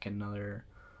been like another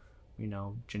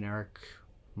generic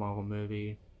Marvel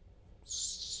movie,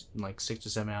 like 6 to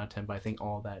 7 out of 10. But I think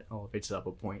all that elevates it up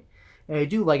a point. And I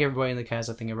do like everybody in the cast.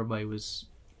 I think everybody was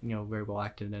very well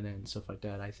acted in it and stuff like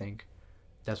that. I think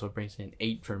that's what brings it an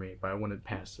 8 for me. But I wouldn't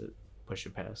push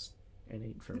it past an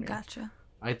 8 for me. Gotcha.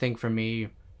 I think for me,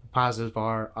 positives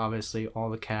are obviously all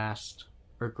the cast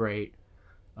are great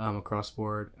across the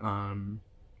board.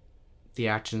 The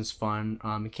action's fun.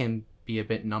 It can be a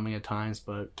bit numbing at times,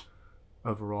 but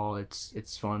overall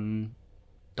it's fun.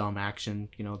 Dumb action,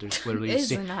 there's literally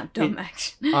action.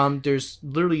 There's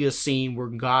literally a scene where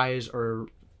guys are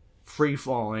free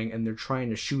falling and they're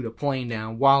trying to shoot a plane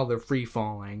down while they're free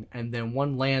falling, and then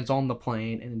one lands on the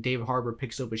plane, and then David Harbour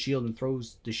picks up a shield and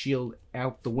throws the shield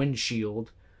out the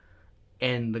windshield,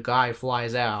 and the guy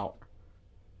flies out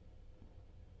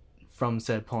from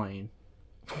said plane.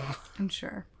 I'm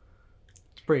sure.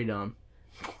 It's pretty dumb.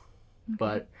 Okay.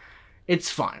 But it's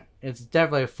fun. It's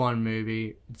definitely a fun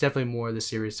movie. It's definitely more the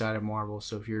serious side of Marvel.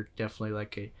 So if you're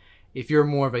definitely if you're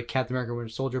more of a Captain America Winter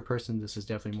Soldier person, this is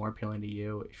definitely more appealing to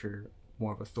you. If you're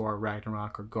more of a Thor,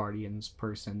 Ragnarok, or Guardians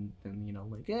person, then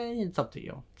it's up to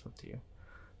you. It's up to you.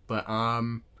 But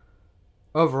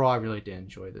overall, I really did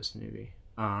enjoy this movie.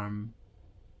 That's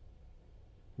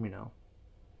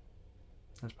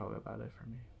probably about it for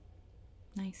me.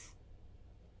 Nice.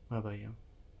 What about you?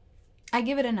 I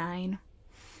give it a 9.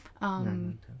 9 out of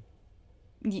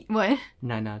 10. What?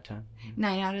 9 out of 10.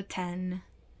 9 out of 10.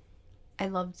 I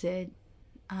loved it.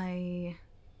 I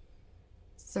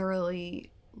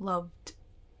thoroughly loved.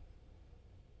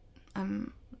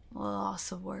 I'm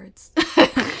loss of words.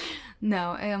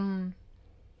 No,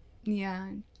 yeah,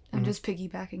 I'm just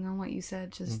piggybacking on what you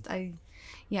said. Just I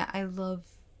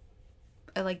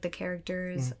like the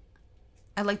characters.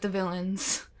 I like the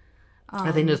villains.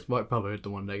 I think that's probably the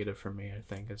one negative for me. I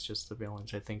think it's just the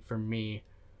villains. I think for me,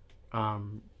 I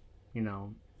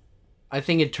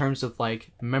think in terms of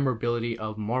like memorability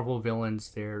of Marvel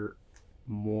villains, they're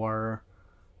more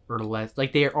or less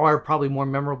like they are probably more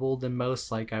memorable than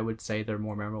most. Like I would say they're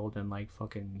more memorable than like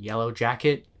fucking Yellow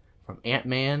Jacket from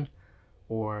Ant-Man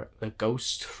or the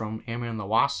Ghost from Ant-Man and the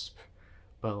Wasp.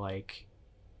 But like,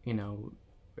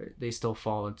 they still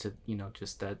fall into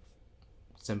just that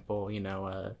simple,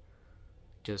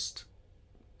 just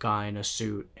guy in a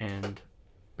suit and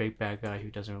big bad guy who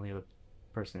doesn't really have a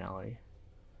personality.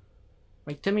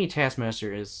 Like, to me,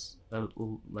 Taskmaster is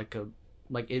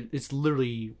it's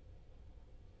literally,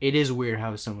 it is weird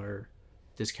how similar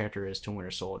this character is to Winter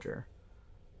Soldier,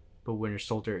 but Winter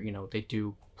Soldier, they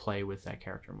do play with that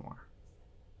character more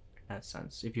in that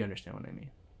sense, if you understand what I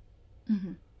mean.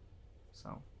 Mm-hmm.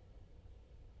 So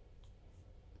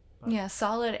yeah,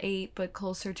 solid 8, but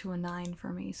closer to a 9 for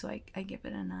me, so I give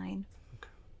it a 9. Okay.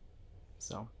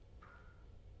 So,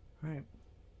 all right.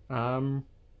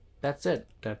 That's it.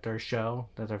 That's our show.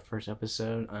 That's our first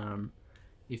episode.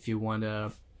 If you want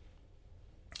to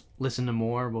listen to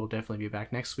more, we'll definitely be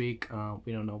back next week.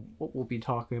 We don't know what we'll be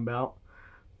talking about,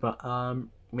 but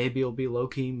maybe it'll be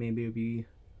Loki. Maybe it'll be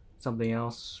something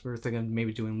else. We're thinking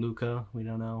maybe doing Luca. We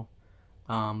don't know.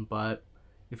 But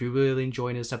if you really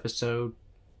enjoyed this episode,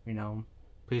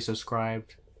 please subscribe.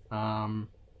 Give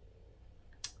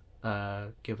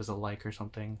us a like or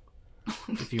something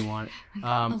if you want.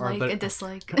 A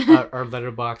dislike. Our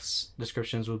letterbox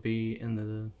descriptions will be in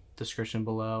the description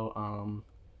below.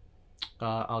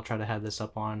 I'll try to have this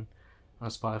up on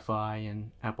Spotify and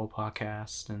Apple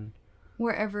Podcasts and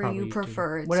wherever you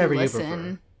prefer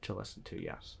to listen to.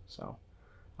 Yes. So,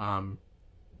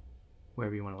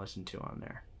 wherever you want to listen to on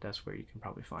there, that's where you can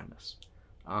probably find us.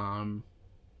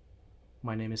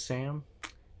 My name is Sam.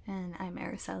 And I'm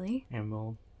Araceli. And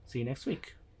we'll see you next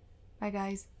week. Bye,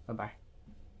 guys. Bye-bye.